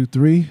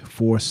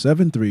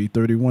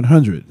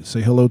 323-473-3100.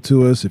 Say hello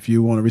to us. If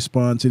you want to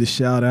respond to the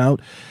shout out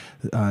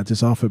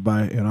just offered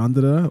by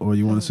Irandira, or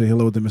you want to say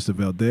hello to Mr.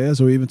 Valdez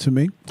or even to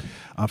me,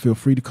 feel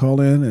free to call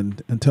in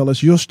and tell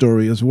us your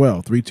story as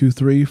well.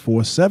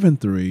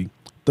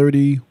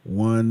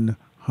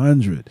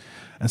 323-473-3100.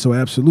 And so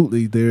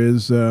absolutely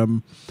there's a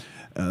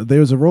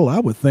role, I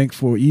would think,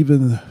 for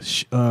even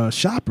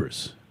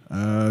shoppers,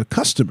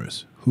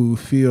 customers who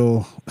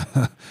feel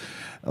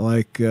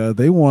like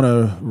they want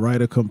to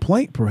write a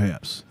complaint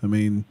perhaps. I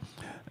mean,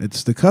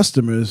 it's the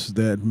customers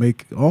that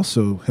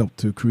also help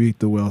to create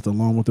the wealth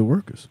along with the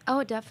workers.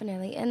 Oh,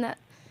 definitely. And that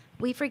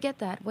we forget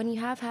that. When you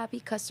have happy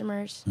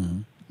customers,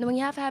 when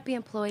you have happy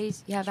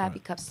employees, you have happy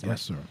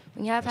customers. Yes, sir.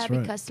 When you have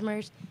happy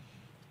customers,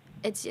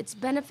 it's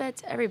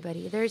benefits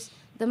everybody.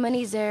 The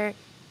money's there,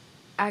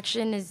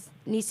 action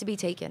needs to be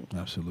taken.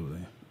 Absolutely.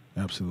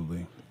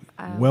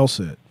 Well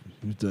said.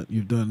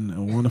 You've done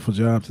a wonderful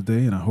job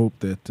today, and I hope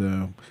that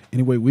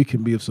any way we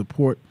can be of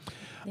support.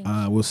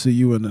 We'll see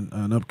you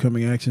in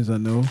upcoming actions. I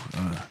know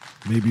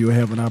maybe you'll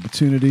have an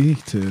opportunity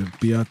to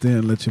be out there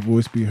and let your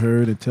voice be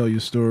heard and tell your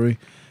story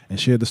and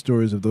share the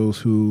stories of those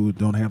who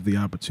don't have the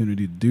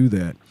opportunity to do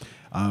that.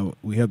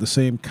 We have the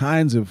same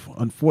kinds of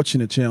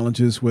unfortunate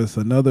challenges with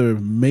another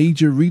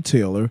major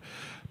retailer,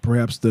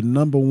 perhaps the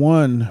number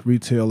one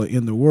retailer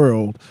in the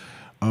world,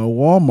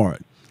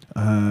 Walmart,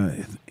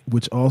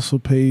 which also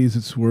pays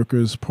its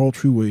workers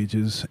paltry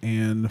wages,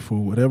 and for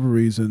whatever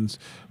reasons,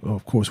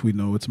 of course we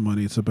know it's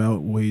money, it's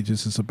about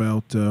wages, it's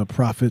about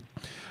profit,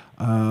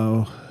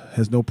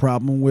 has no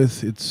problem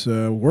with its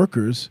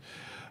workers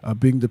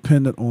being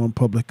dependent on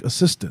public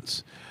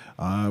assistance.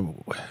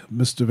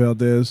 Mr.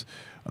 Valdez,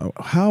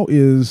 how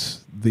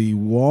is the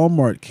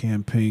Walmart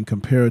campaign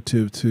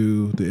comparative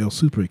to the El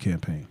Supre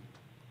campaign?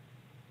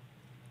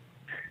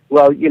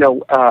 Well,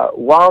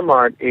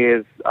 Walmart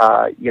is,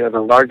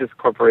 the largest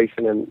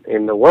corporation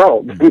in the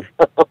world,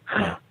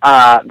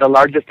 the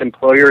largest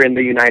employer in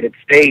the United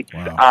States.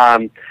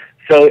 Wow.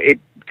 So it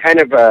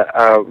kind of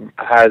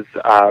has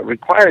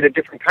required a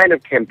different kind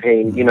of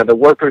campaign. The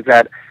workers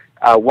at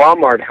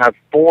Walmart have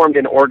formed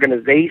an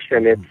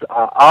organization. It's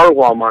Our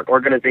Walmart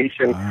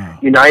Organization,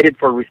 United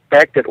for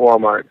Respect at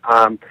Walmart,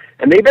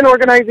 and they've been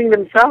organizing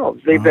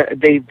themselves.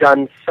 They've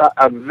done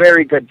a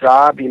very good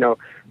job.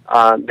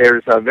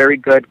 There's very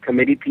good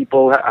committee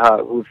people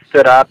who've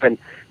stood up and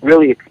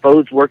really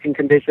exposed working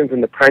conditions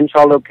in the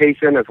Crenshaw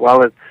location, as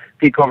well as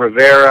Pico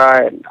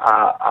Rivera and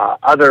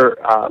other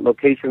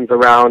locations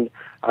around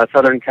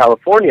Southern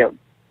California.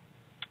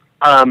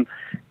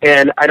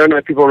 And I don't know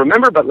if people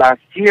remember, but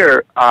last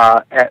year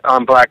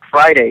on Black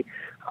Friday,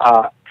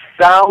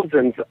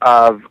 thousands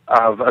of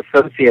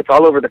associates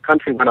all over the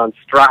country went on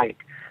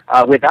strike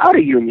without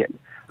a union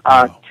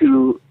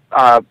to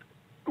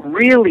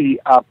really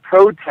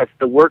protest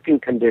the working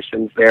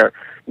conditions there.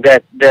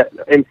 That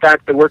in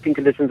fact, the working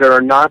conditions there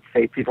are not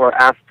safe. People are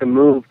asked to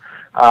move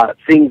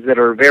things that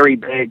are very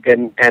big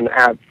and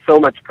have so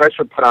much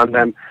pressure put on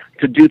them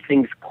to do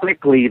things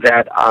quickly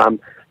that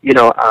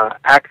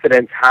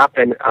accidents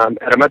happen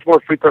at a much more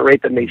frequent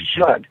rate than they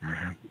should.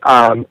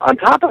 On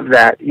top of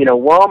that,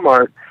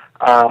 Walmart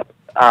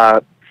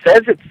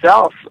says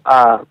itself,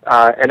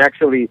 and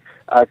actually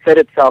said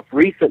itself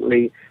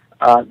recently,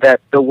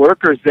 that the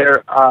workers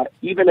there,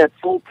 even at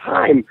full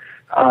time,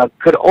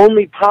 could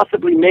only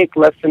possibly make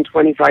less than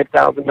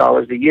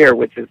 $25,000 a year,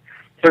 which is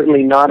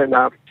certainly not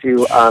enough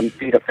to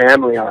feed a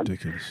family on.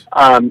 Ridiculous.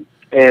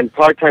 And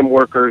part-time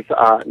workers,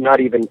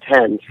 not even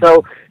 10.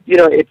 So,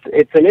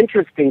 it's an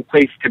interesting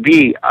place to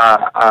be.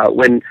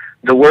 When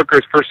the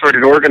workers first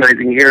started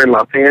organizing here in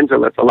Los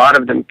Angeles, a lot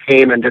of them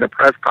came and did a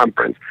press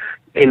conference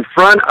in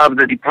front of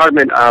the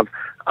Department of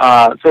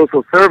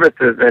Social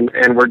Services,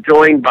 and were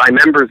joined by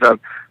members of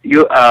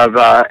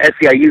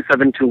SEIU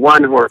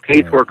 721, who are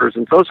caseworkers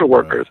and social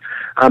workers,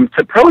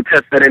 to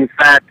protest that, in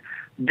fact,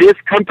 this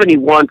company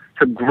wants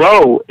to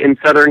grow in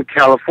Southern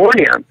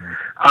California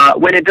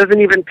when it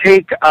doesn't even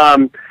take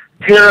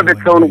care of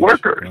its own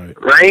workers,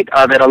 right?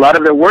 That a lot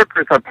of the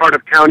workers are part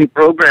of county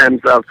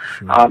programs of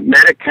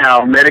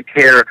Medi-Cal,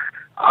 Medicare,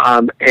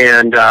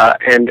 and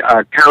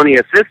county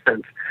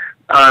assistance.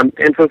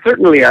 And so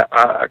certainly a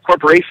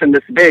corporation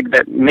this big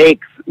that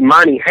makes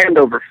money hand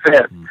over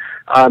fist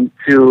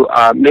to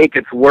make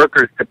its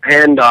workers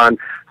depend on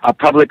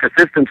public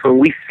assistance, when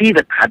we see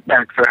the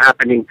cutbacks are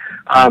happening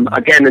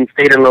again in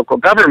state and local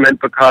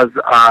government because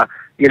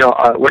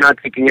we're not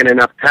taking in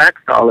enough tax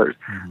dollars,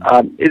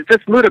 is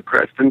just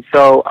ludicrous. And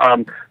so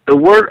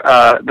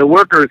the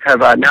workers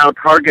have now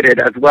targeted,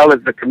 as well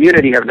as the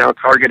community have now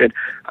targeted,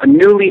 a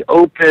newly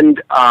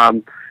opened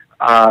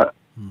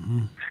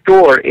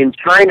store in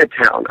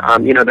Chinatown.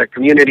 The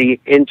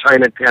community in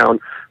Chinatown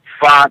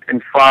fought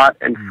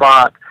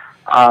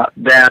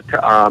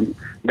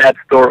that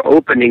store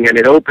opening, and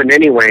it opened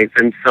anyways.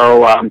 And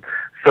so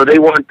they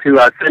want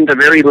to send a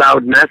very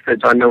loud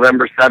message on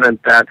November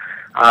 7th that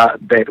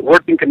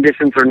working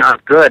conditions are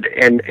not good,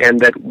 and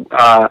that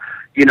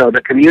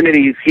the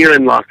communities here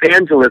in Los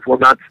Angeles will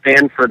not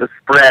stand for the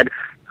spread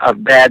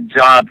of bad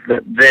jobs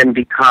that then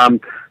become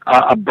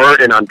a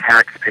burden on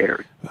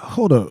taxpayers.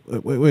 Hold up.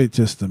 Wait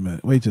just a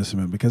minute,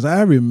 because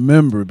I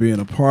remember being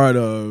a part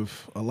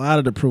of a lot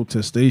of the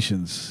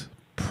protestations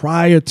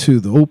prior to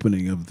the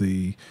opening of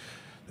the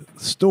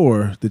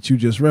store that you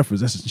just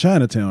referenced. That's in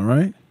Chinatown,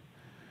 right?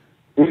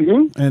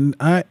 Mm-hmm. And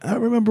I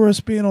remember us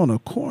being on the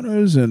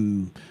corners,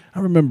 and I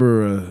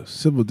remember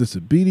civil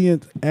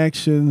disobedience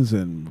actions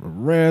and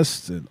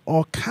arrests and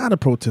all kind of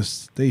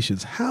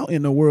protestations. How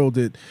in the world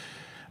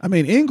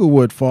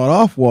Inglewood fought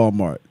off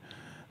Walmart.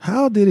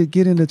 How did it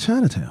get into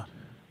Chinatown?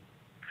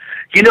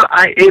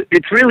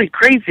 It's really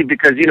crazy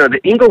because, the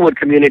Inglewood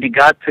community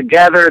got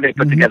together, they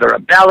put together a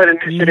ballot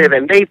initiative,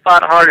 and they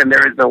fought hard, and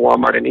there is no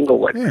Walmart in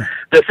Inglewood. Yeah.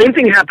 The same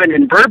thing happened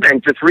in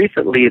Burbank just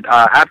recently.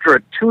 After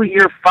a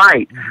 2-year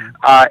fight,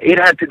 it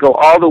had to go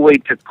all the way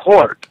to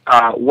court.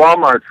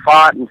 Walmart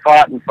fought,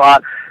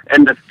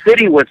 and the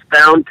city was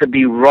found to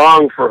be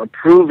wrong for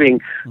approving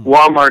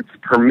Walmart's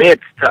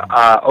permits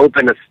to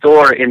open a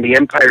store in the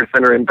Empire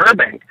Center in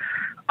Burbank.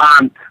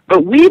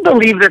 But we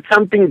believe that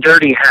something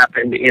dirty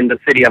happened in the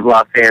city of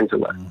Los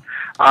Angeles,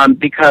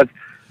 because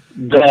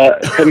the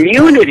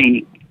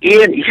community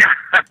can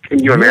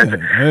you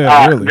imagine?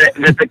 Really.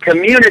 That the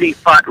community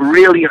fought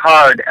really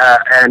hard,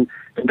 and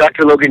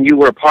Dr. Logan, you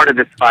were a part of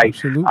this fight.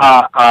 Absolutely.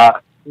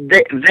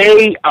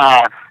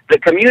 The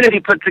community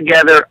put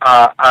together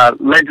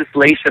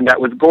legislation that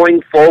was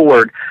going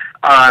forward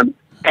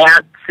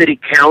at city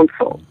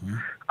council,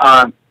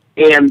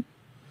 and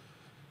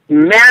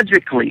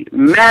magically,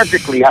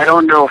 I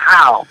don't know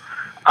how,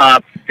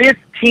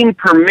 15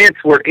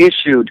 permits were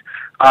issued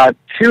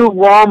to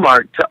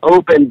Walmart to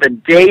open the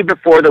day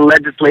before the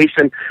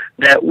legislation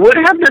that would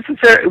have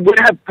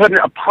put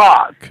a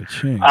pause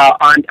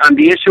on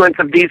the issuance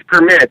of these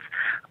permits.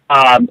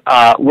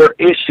 were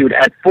issued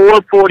at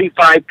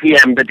 4:45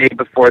 p.m. the day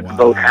before the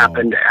vote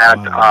happened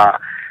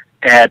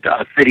at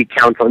City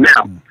Council.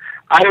 Now,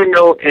 I don't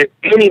know if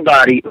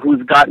anybody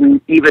who's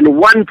gotten even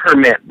one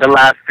permit the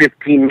last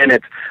 15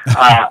 minutes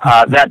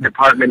that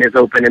department is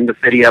open in the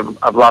city of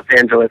Los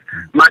Angeles,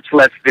 much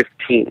less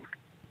 15.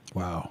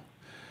 Wow.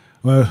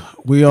 Well,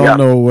 we all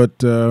know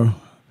what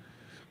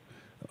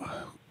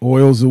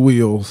oils the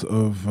wheels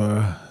of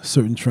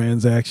certain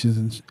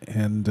transactions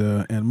and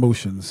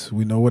motions.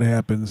 We know what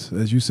happens.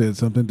 As you said,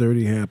 something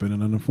dirty happened,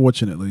 and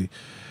unfortunately,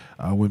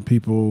 when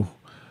people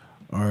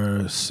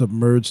are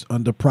submerged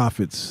under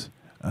profits,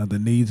 the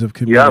needs of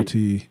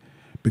community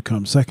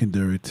become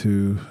secondary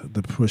to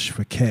the push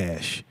for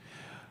cash.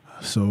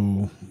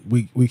 So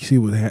we see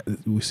what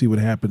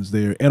happens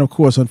there, and of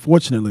course,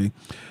 unfortunately,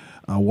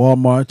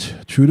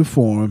 Walmart, true to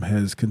form,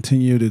 has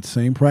continued its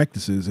same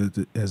practices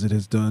as it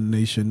has done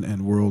nation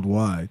and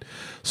worldwide.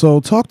 So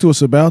talk to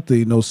us about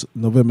the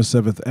November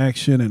 7th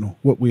action and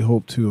what we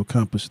hope to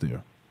accomplish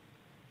there.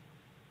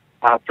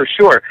 For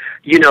sure.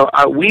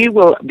 We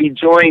will be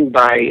joined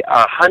by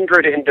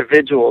 100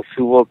 individuals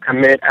who will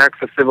commit acts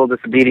of civil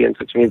disobedience,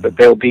 which means that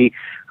they'll be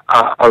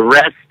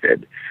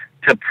arrested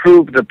to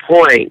prove the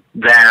point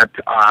that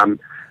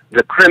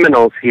the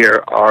criminals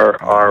here are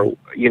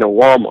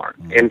Walmart.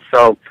 And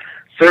so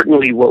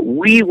certainly what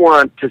we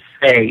want to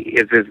say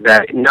is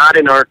that not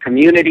in our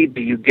community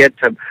do you get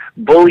to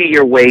bully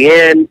your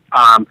way in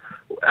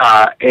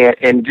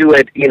and do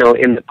it,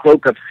 in the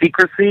cloak of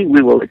secrecy.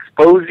 We will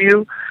expose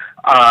you.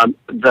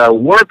 The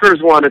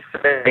workers want to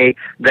say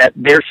that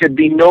there should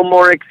be no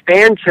more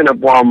expansion of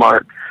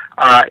Walmart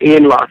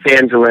in Los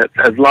Angeles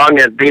as long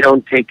as they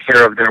don't take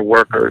care of their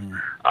workers.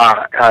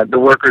 The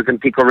workers in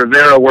Pico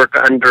Rivera work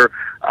under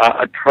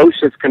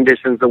atrocious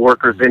conditions. The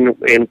workers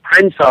in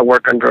Crenshaw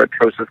work under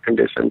atrocious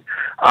conditions.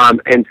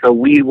 And so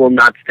we will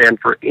not stand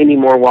for any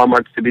more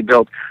Walmarts to be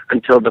built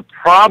until the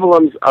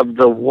problems of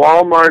the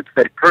Walmarts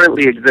that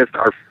currently exist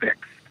are fixed.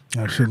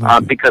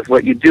 Absolutely. Because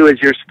what you do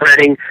is you're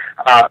spreading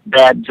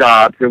bad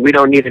jobs, and we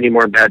don't need any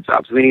more bad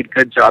jobs. We need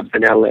good jobs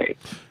in L.A.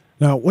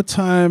 Now, what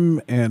time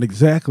and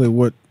exactly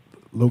what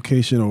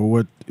location or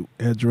what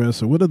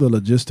address or what are the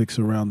logistics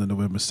around the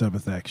November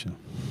 7th action?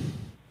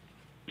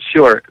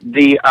 Sure.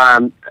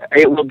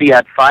 It will be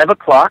at 5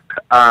 o'clock.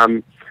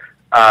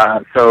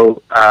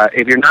 So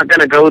if you're not going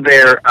to go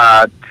there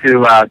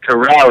to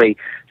rally,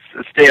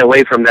 stay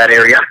away from that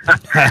area.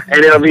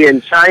 And it'll be in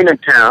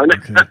Chinatown.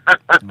 Okay.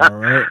 All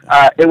right.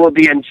 It will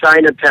be in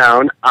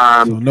Chinatown.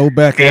 So no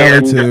back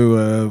alley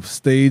to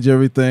stage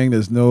everything.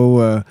 There's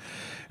no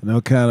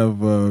kind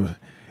of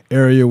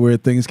area where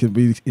things can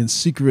be in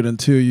secret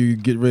until you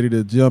get ready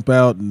to jump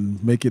out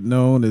and make it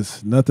known.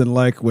 It's nothing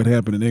like what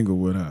happened in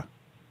Inglewood, huh?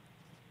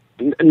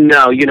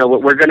 No,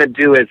 what we're going to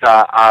do is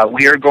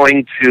we are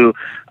going to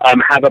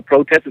have a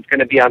protest. It's going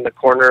to be on the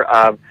corner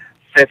of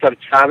Cesar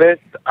Chavez,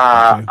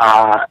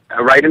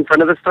 right in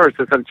front of the store,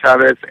 Cesar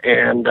Chavez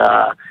and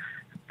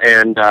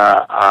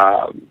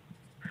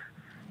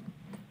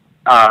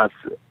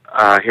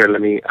here,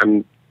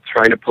 I'm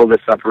trying to pull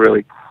this up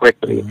really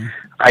quickly. Mm-hmm.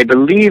 I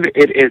believe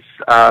it is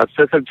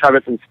Cesar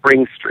Chavez and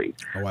Spring Street,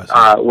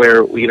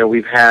 where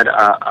we've had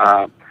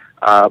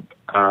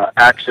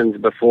actions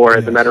before.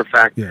 As a matter of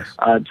fact,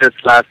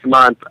 just last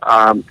month,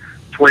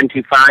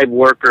 25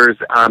 workers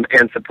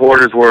and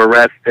supporters were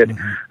arrested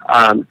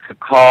to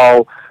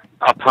call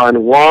upon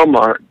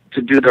Walmart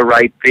to do the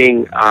right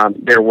thing.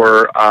 There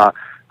were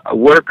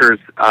workers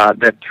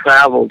that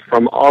traveled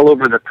from all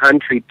over the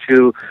country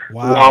to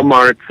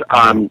Walmart's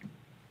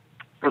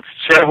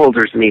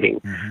shareholders meeting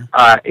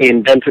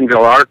in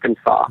Bentonville,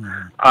 Arkansas,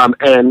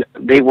 and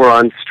they were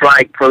on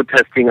strike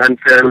protesting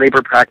unfair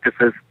labor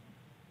practices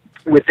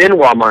within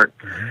Walmart.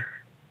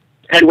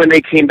 And when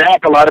they came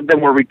back, a lot of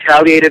them were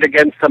retaliated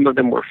against, some of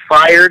them were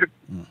fired,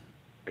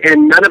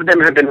 and none of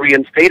them have been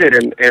reinstated.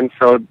 And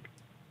so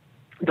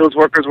those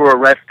workers were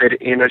arrested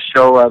in a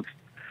show of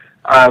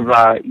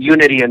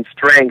unity and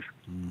strength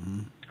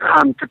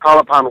to call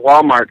upon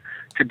Walmart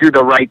to do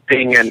the right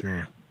thing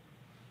and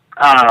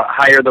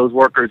hire those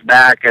workers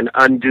back and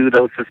undo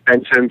those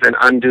suspensions and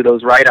undo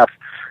those write-ups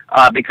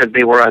because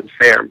they were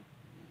unfair.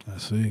 I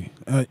see.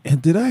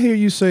 And did I hear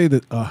you say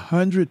that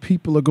 100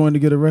 people are going to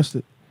get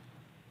arrested?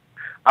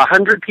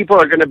 100 people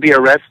are going to be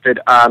arrested.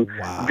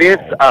 This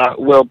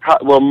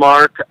will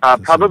mark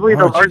probably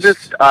the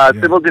largest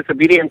civil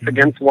disobedience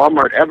against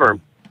Walmart ever.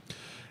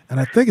 And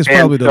I think it's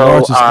probably the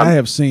largest I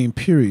have seen,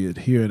 period,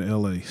 here in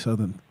L.A.,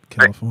 Southern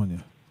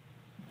California.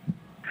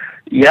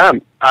 Yeah.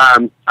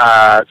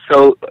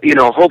 So,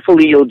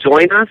 hopefully you'll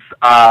join us.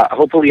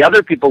 Hopefully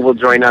other people will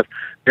join us.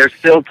 There's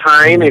still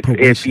time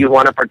if you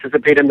want to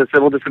participate in the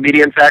civil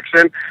disobedience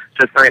action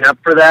to sign up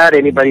for that.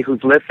 Anybody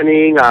who's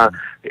listening,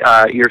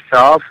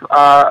 yourself,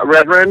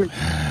 Reverend.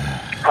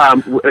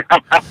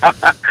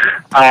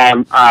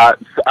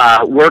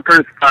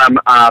 Workers from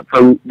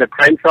the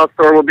Crenshaw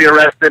store will be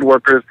arrested.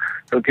 Workers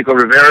from Pico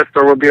Rivera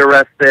store will be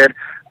arrested,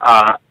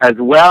 as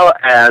well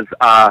as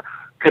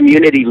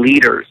community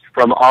leaders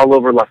from all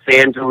over Los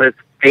Angeles,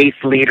 faith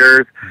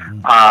leaders,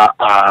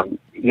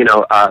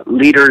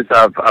 leaders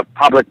of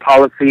public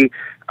policy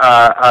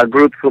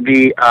groups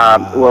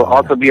will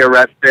also be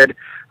arrested.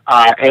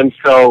 And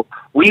so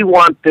we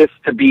want this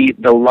to be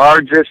the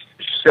largest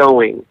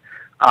showing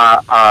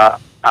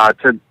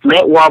to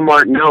let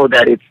Walmart know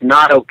that it's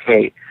not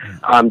okay,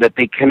 that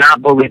they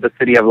cannot bully the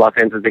city of Los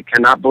Angeles, they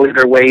cannot bully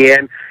their way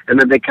in, and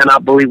that they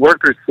cannot bully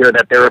workers here,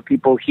 that there are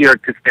people here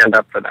to stand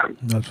up for them.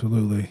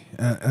 Absolutely.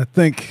 I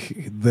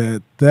think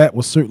that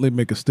will certainly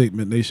make a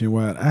statement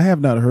nationwide. I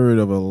have not heard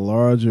of a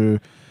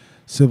larger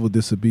civil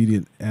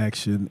disobedient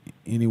action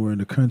anywhere in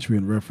the country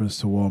in reference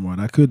to Walmart.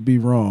 I could be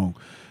wrong,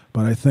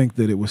 but I think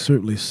that it would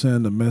certainly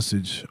send a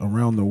message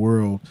around the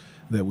world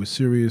that we're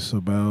serious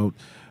about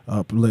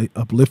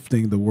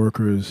uplifting the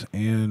workers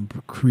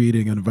and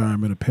creating an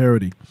environment of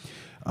parity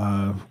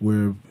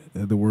where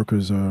the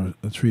workers are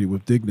treated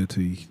with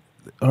dignity.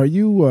 Are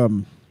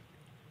you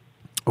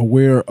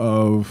aware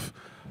of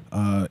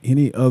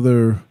any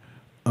other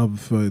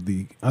of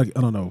I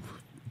don't know,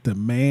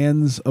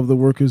 demands of the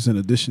workers in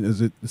addition? Is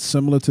it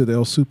similar to the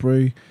El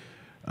Supre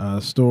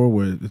store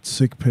where it's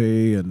sick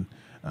pay and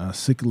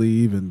sick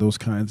leave and those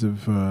kinds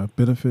of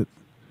benefit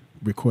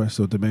requests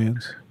or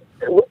demands?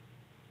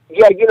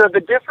 Yeah, the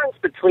difference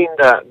between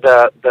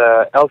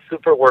the El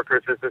Super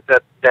workers is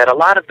that a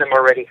lot of them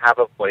already have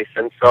a voice,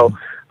 and so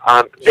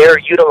they're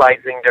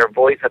utilizing their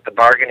voice at the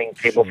bargaining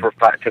table to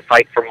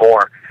fight for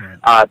more,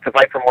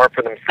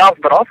 for themselves,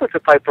 but also to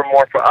fight for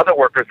more for other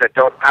workers that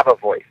don't have a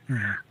voice.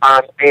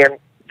 And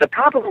the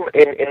problem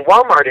in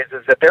Walmart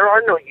is that there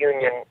are no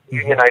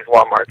unionized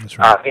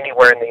Walmarts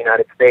anywhere in the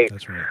United States.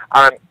 That's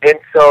right. And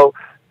so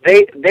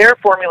they're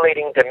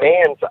formulating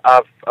demands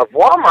of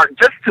Walmart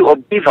just to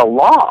obey the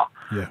law.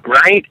 Yeah.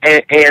 Right,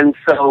 and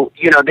so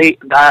they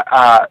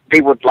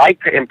would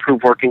like to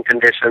improve working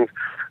conditions,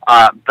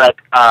 but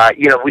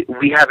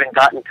we haven't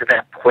gotten to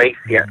that place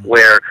yet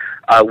where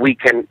we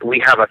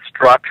have a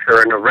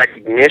structure and a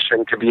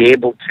recognition to be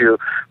able to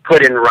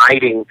put in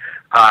writing,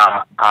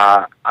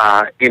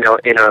 in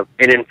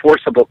an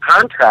enforceable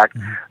contract,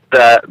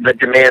 the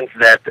demands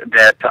that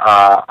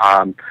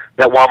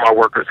Walmart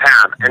workers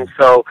have, and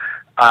so.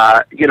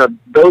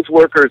 Those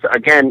workers,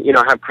 again,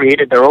 have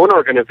created their own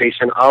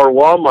organization, Our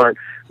Walmart,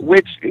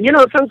 which,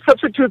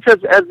 substitutes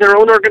as their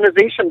own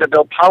organization to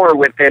build power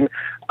within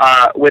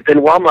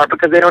Walmart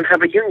because they don't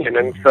have a union.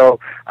 And so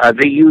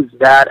they use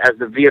that as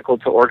the vehicle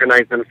to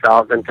organize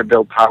themselves and to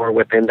build power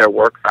within their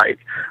work sites.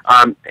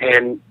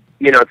 It's,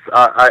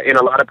 in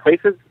a lot of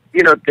places,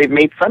 they've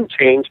made some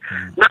change,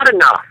 not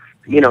enough,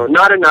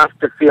 not enough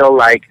to feel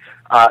like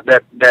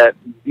that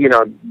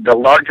the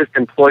largest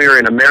employer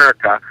in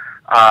America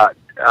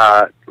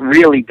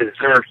really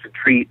deserves to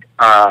treat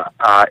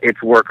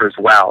its workers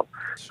well.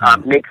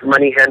 Makes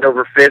money hand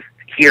over fist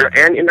here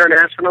and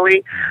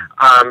internationally,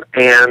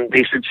 and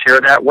they should share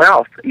that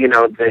wealth.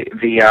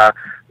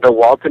 The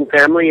Walton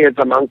family is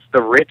amongst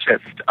the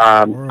richest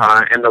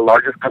and the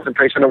largest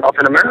concentration of wealth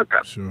in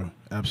America. Sure,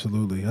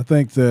 absolutely. I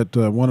think that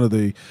one of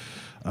the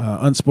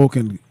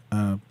unspoken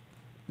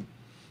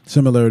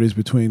similarities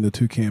between the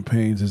two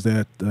campaigns is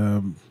that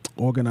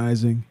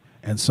organizing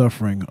and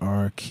suffering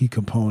are key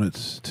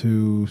components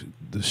to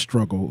the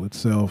struggle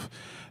itself.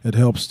 It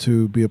helps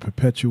to be a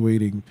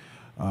perpetuating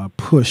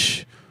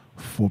push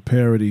for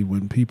parity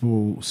when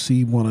people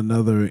see one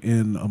another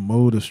in a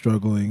mode of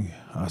struggling,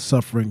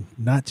 suffering,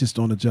 not just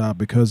on the job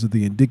because of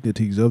the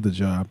indignities of the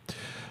job,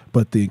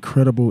 but the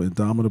incredible,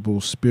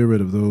 indomitable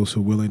spirit of those who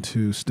are willing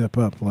to step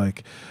up,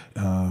 like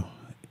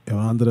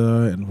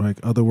Irandira and like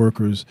other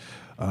workers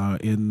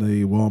in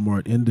the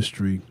Walmart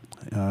industry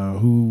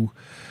who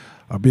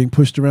are being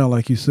pushed around,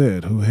 like you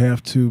said, who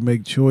have to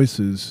make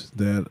choices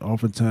that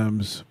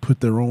oftentimes put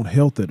their own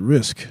health at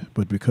risk,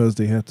 but because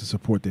they have to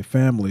support their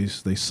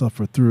families, they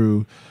suffer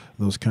through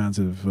those kinds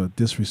of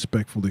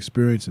disrespectful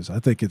experiences. I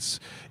think it's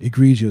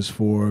egregious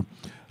for,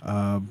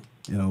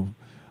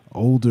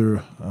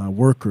 older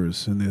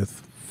workers in their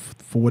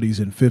 40s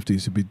and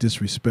 50s to be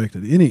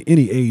disrespected,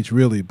 any age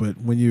really, but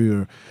when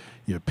you're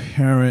your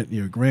parent,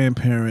 your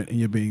grandparent, and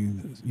you're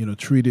being,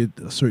 treated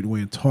a certain way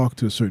and talked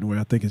to a certain way,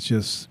 I think it's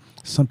just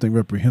something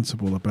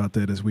reprehensible about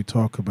that as we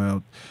talk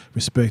about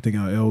respecting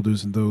our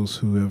elders and those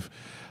who have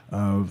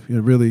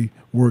really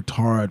worked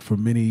hard for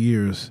many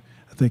years.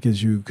 I think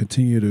as you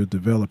continue to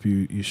develop,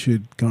 you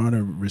should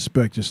garner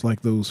respect just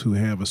like those who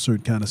have a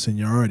certain kind of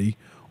seniority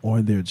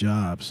on their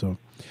job. So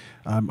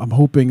I'm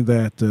hoping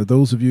that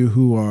those of you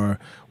who are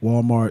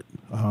Walmart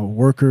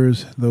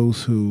workers,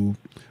 those who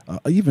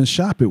even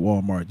shop at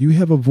Walmart, you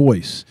have a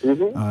voice.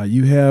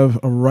 You have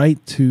a right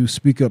to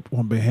speak up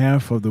on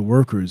behalf of the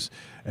workers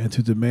and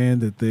to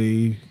demand that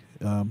they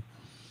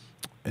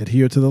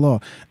adhere to the law.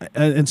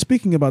 And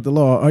speaking about the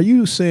law, are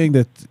you saying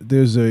that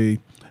there's a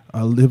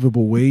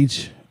livable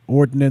wage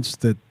ordinance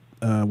that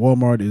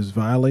Walmart is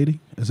violating?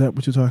 Is that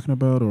what you're talking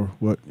about, or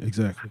what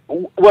exactly?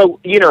 Well,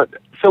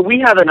 So we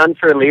have an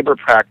unfair labor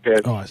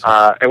practice,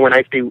 and when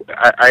I say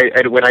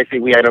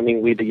we, I don't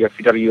mean we, the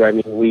UFCW. I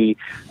mean we,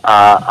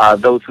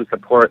 those who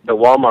support the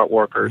Walmart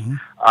workers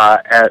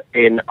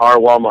in our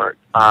Walmart,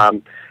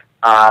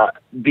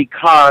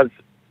 because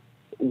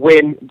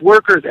when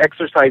workers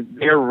exercise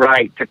their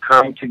right to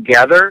come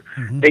together,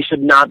 they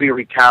should not be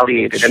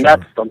retaliated, and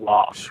that's the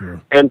law.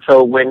 And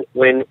so when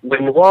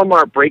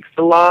Walmart breaks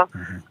the law,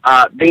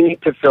 they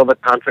need to feel the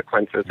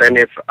consequences. And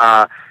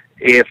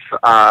if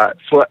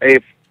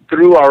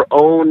through our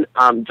own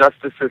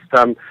justice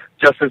system,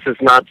 justice is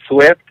not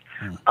swift,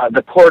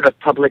 the court of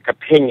public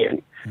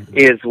opinion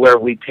is where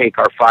we take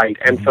our fight.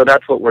 And so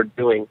that's what we're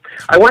doing.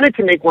 I wanted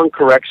to make one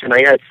correction.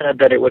 I had said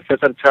that it was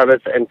Cesar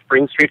Chavez and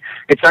Spring Street.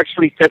 It's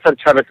actually Cesar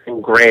Chavez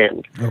and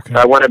Grand. So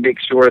I want to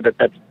make sure that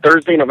that's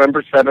Thursday,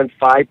 November 7th,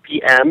 5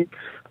 p.m.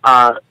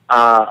 On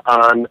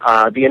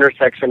the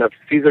intersection of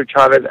Cesar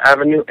Chavez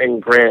Avenue and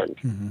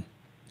Grand.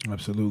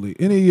 Absolutely.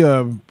 Any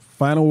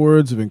final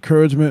words of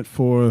encouragement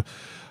for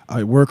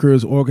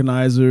workers,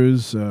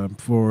 organizers,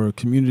 for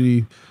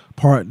community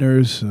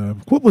partners?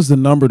 What was the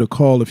number to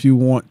call if you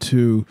want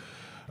to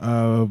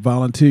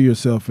volunteer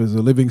yourself as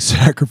a living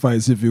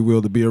sacrifice, if you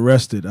will, to be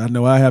arrested? I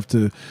know I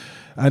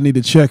need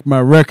to check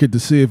my record to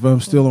see if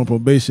I'm still on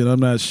probation. I'm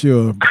not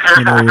sure.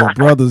 You know,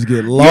 brothers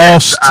get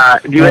lost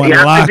you on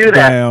have to do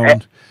that.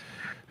 lockdown.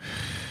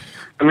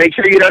 Make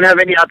sure you don't have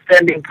any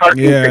outstanding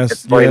parking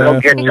tickets. For real.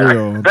 I'm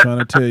trying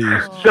to tell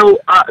you. So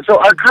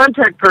our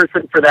contact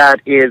person for that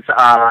is,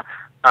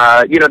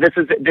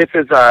 this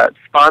is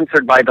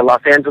sponsored by the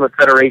Los Angeles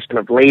Federation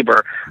of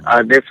Labor.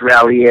 This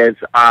rally is,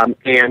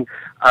 and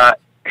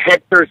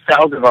Hector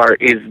Saldivar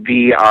is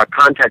the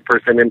contact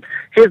person, and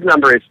his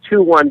number is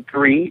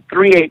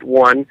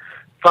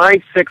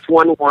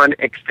 213-381-5611,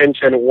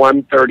 extension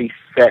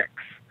 136.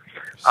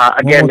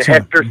 Again,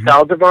 Hector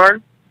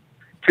Saldivar.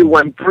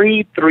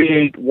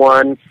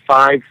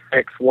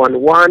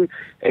 213-381-5611,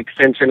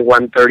 extension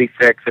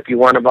 136. If you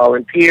want to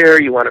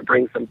volunteer, you want to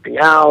bring something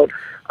out,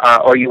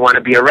 or you want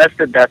to be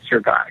arrested, that's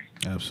your guy.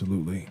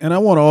 Absolutely. And I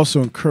want to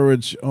also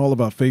encourage all of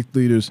our faith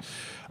leaders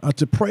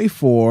to pray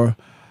for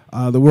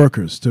the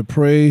workers, to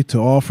pray, to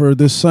offer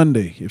this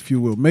Sunday, if you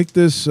will. Make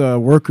this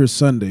Workers'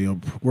 Sunday, or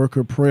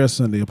Worker Prayer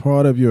Sunday, a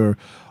part of your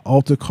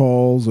altar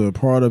calls, or a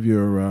part of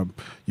your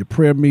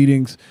prayer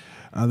meetings.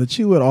 That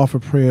you would offer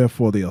prayer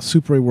for the El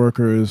Supre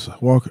workers,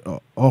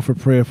 offer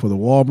prayer for the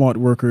Walmart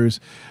workers.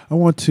 I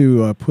want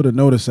to put a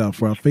notice out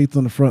for our Faith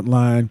on the Front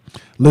Line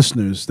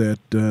listeners that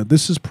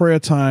this is prayer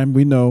time.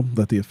 We know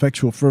that the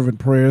effectual fervent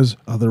prayers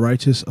of the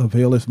righteous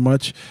availeth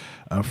much.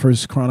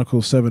 First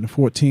Chronicles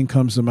 7:14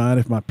 comes to mind.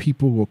 If my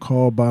people will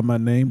call by my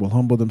name, will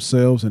humble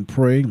themselves and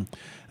pray, and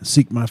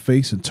seek my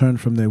face and turn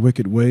from their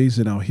wicked ways,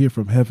 and I'll hear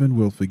from heaven,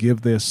 will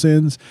forgive their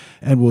sins,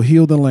 and will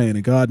heal the land.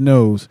 And God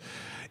knows,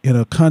 in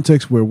a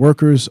context where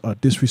workers are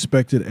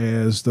disrespected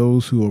as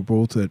those who are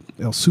both at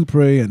El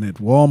Supre and at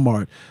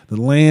Walmart, the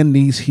land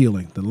needs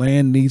healing. The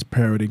land needs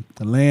parity.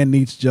 The land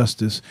needs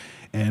justice,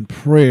 and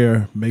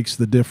prayer makes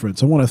the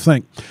difference. I want to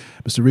thank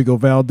Mr. Rigo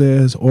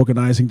Valdez,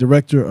 organizing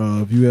director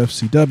of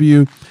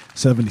UFCW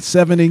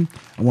 7070.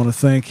 I want to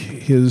thank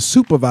his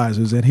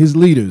supervisors and his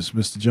leaders,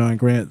 Mr. John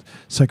Grant,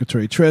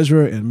 Secretary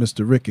Treasurer, and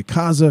Mr. Rick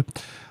Ikaza,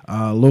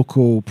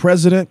 local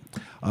president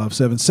of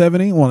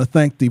 770. I want to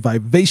thank the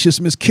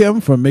vivacious Miss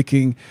Kim for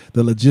making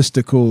the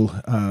logistical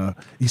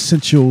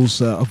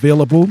essentials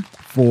available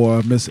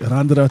for Miss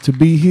Irandira to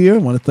be here. I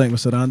want to thank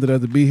Miss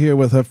Irandira to be here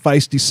with her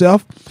feisty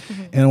self.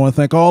 And I want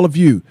to thank all of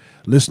you,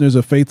 listeners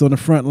of Faith on the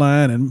Front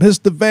Line, and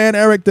Mr. Van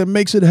Eric that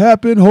makes it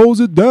happen, holds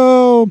it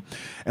down.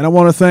 And I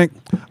want to thank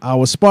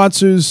our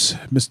sponsors,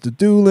 Mr.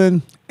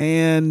 Doolin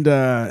and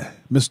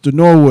Mr.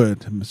 Norwood,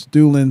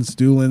 Mr.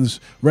 Doolin's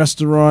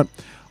Restaurant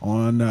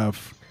on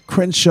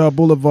Crenshaw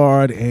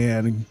Boulevard,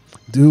 and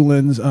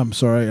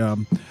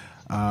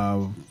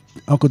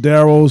Uncle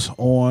Darrow's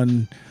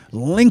on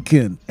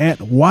Lincoln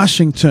at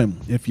Washington.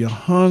 If you're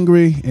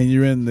hungry and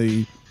you're in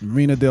the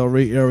Marina Del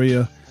Rey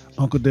area,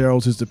 Uncle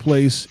Darrow's is the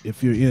place.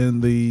 If you're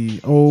in the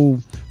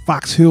old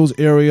Fox Hills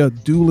area,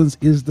 Doolin's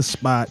is the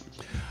spot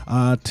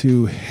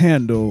to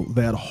handle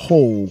that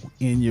hole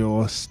in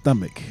your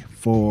stomach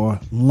for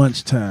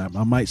lunchtime.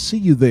 I might see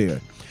you there,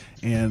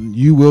 and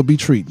you will be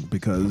treated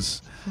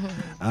because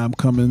I'm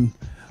coming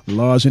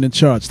large and in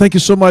charge. Thank you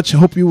so much. I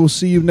hope you will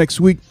see you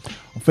next week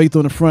on Faith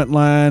on the Front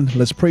Line.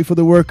 Let's pray for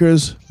the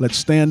workers. Let's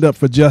stand up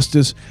for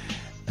justice.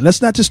 And let's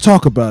not just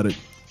talk about it.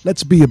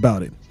 Let's be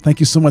about it.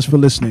 Thank you so much for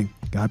listening.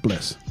 God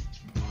bless.